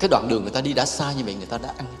cái đoạn đường người ta đi đã xa như vậy, người ta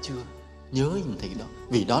đã ăn chưa? Nhớ nhìn thấy đó.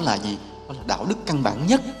 Vì đó là gì? Đó là đạo đức căn bản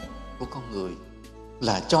nhất của con người,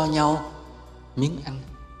 là cho nhau miếng ăn,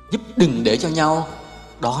 giúp đừng để cho nhau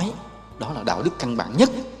đói. Đó là đạo đức căn bản nhất.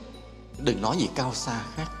 Đừng nói gì cao xa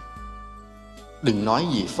khác, đừng nói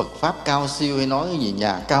gì Phật Pháp cao siêu, hay nói gì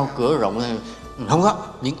nhà cao cửa rộng, không có.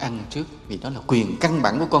 Miếng ăn trước, vì đó là quyền căn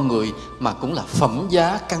bản của con người, mà cũng là phẩm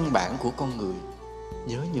giá căn bản của con người.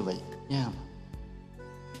 Nhớ như vậy nha.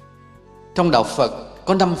 Trong đạo Phật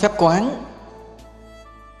có 5 phép quán.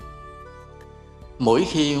 Mỗi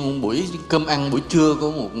khi buổi cơm ăn buổi trưa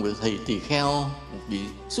có một vị tỳ kheo, một vị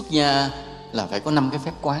xuất gia là phải có 5 cái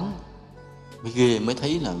phép quán. Mới ghê, mới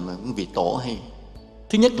thấy là vị tổ hay.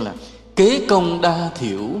 Thứ nhất là kế công đa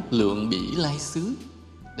thiểu lượng bỉ lai xứ.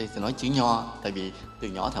 Đây sẽ nói chữ nho, tại vì từ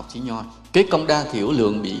nhỏ học chữ nho. Kế công đa thiểu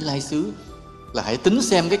lượng bỉ lai xứ là hãy tính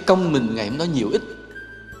xem cái công mình ngày hôm đó nhiều ít,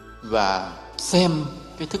 và xem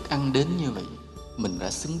cái thức ăn đến như vậy mình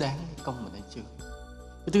đã xứng đáng cái công mình hay chưa.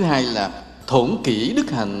 Cái thứ hai là thổn kỹ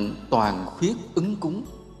đức hạnh toàn khuyết ứng cúng.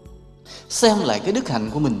 Xem lại cái đức hạnh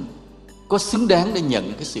của mình có xứng đáng để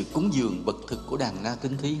nhận cái sự cúng dường vật thực của đàn na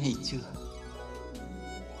tinh thí hay chưa.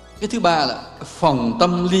 Cái thứ ba là phòng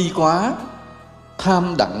tâm ly quá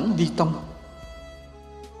tham đẳng vi tông.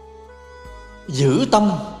 Giữ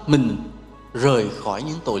tâm mình rời khỏi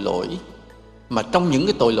những tội lỗi, mà trong những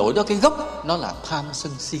cái tội lỗi đó cái gốc nó là tham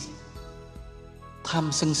sân si.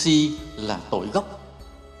 Tham sân si là tội gốc,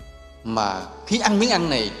 mà khi ăn miếng ăn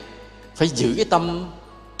này phải giữ cái tâm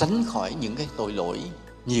tránh khỏi những cái tội lỗi,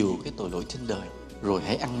 nhiều cái tội lỗi trên đời, rồi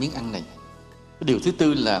hãy ăn miếng ăn này. Cái điều thứ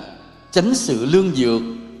tư là chánh sự lương dược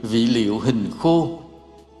vị liệu hình khô.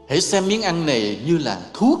 Hãy xem miếng ăn này như là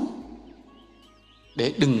thuốc,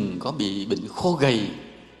 để đừng có bị bệnh khô gầy,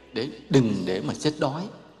 đừng để mà chết đói.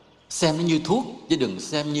 Xem nó như thuốc, chứ đừng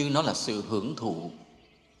xem như nó là sự hưởng thụ.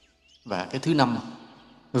 Và cái thứ năm,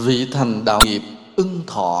 vị thành đạo nghiệp ưng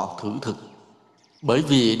thọ thử thực. Bởi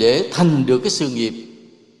vì để thành được cái sự nghiệp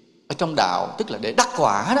ở trong đạo, tức là để đắc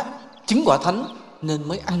quả đó, chứng quả thánh, nên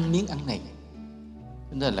mới ăn miếng ăn này.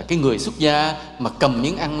 Nên là cái người xuất gia mà cầm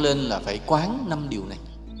miếng ăn lên là phải quán 5 điều này.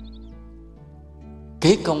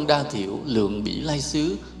 Kế công đa thiểu lượng bỉ lai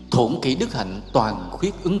xứ, thổn kỹ đức hạnh toàn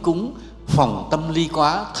khuyết ứng cúng, phòng tâm ly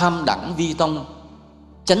quá tham đẳng vi tông,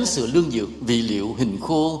 chánh sự lương dược vị liệu hình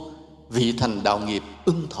khô, vị thành đạo nghiệp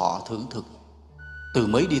ưng thọ thử thực. Từ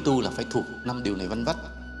mới đi tu là phải thuộc 5 điều này vanh vách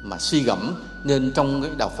mà suy gẫm. Nên trong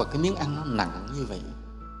cái đạo Phật cái miếng ăn nó nặng như vậy,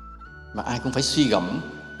 mà ai cũng phải suy gẫm.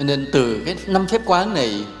 Nên từ cái 5 phép quán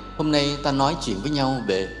này, hôm nay ta nói chuyện với nhau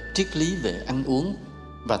về triết lý về ăn uống.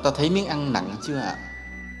 Và ta thấy miếng ăn nặng chưa ạ?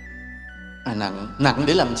 Nặng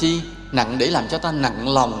để làm chi? Nặng để làm cho ta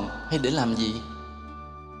nặng lòng, hay để làm gì?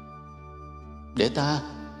 Để ta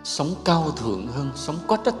sống cao thượng hơn, sống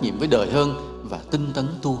có trách nhiệm với đời hơn, và tinh tấn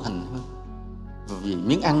tu hành hơn. Vì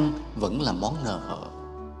miếng ăn vẫn là món nợ hở.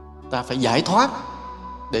 Ta phải giải thoát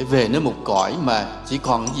để về nơi một cõi mà chỉ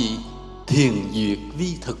còn cái gì? Thiền duyệt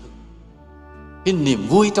vi thực. Cái niềm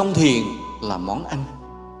vui trong thiền là món ăn.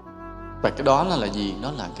 Và cái đó là gì?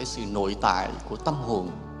 Nó là cái sự nội tại của tâm hồn,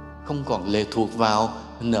 không còn lệ thuộc vào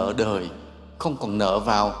nợ đời, không còn nợ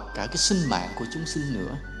vào cả cái sinh mạng của chúng sinh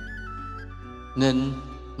nữa. Nên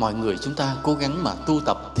mọi người chúng ta cố gắng mà tu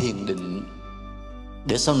tập thiền định,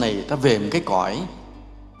 để sau này ta về một cái cõi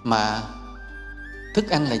mà thức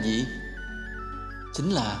ăn là gì? Chính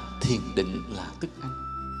là thiền định là thức ăn.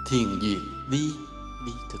 Thiền diệt vi,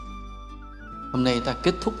 vi thực. Hôm nay ta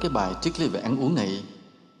kết thúc cái bài triết lý về ăn uống này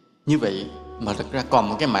như vậy, mà thật ra còn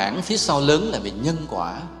một cái mảng phía sau lớn là về nhân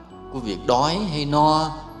quả của việc đói hay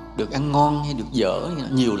no, được ăn ngon hay được dở,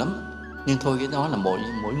 nhiều lắm. Nhưng thôi cái đó là mỗi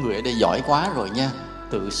người ở đây giỏi quá rồi nha,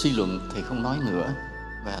 tự suy luận thì không nói nữa.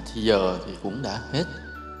 Và thì giờ thì cũng đã hết.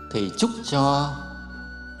 Thì chúc cho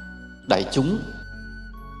đại chúng,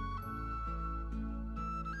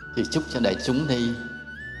 thì chúc cho đại chúng đây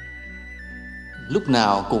lúc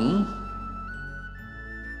nào cũng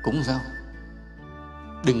sao?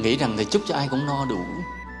 Đừng nghĩ rằng thầy chúc cho ai cũng no đủ,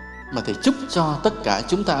 mà thầy chúc cho tất cả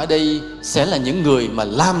chúng ta ở đây sẽ là những người mà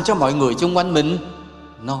làm cho mọi người xung quanh mình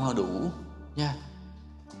no đủ nha.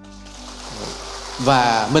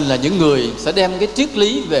 Và mình là những người sẽ đem cái triết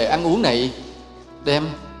lý về ăn uống này đem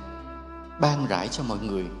ban rãi cho mọi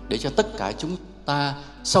người, để cho tất cả chúng ta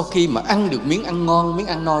sau khi mà ăn được miếng ăn ngon, miếng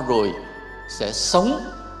ăn no rồi sẽ sống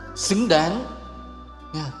xứng đáng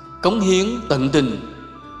nha, cống hiến tận tình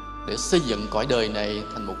để xây dựng cõi đời này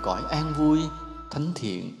thành một cõi an vui, thánh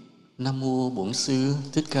thiện. Nam mô Bổn Sư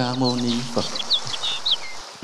Thích Ca Mâu Ni Phật.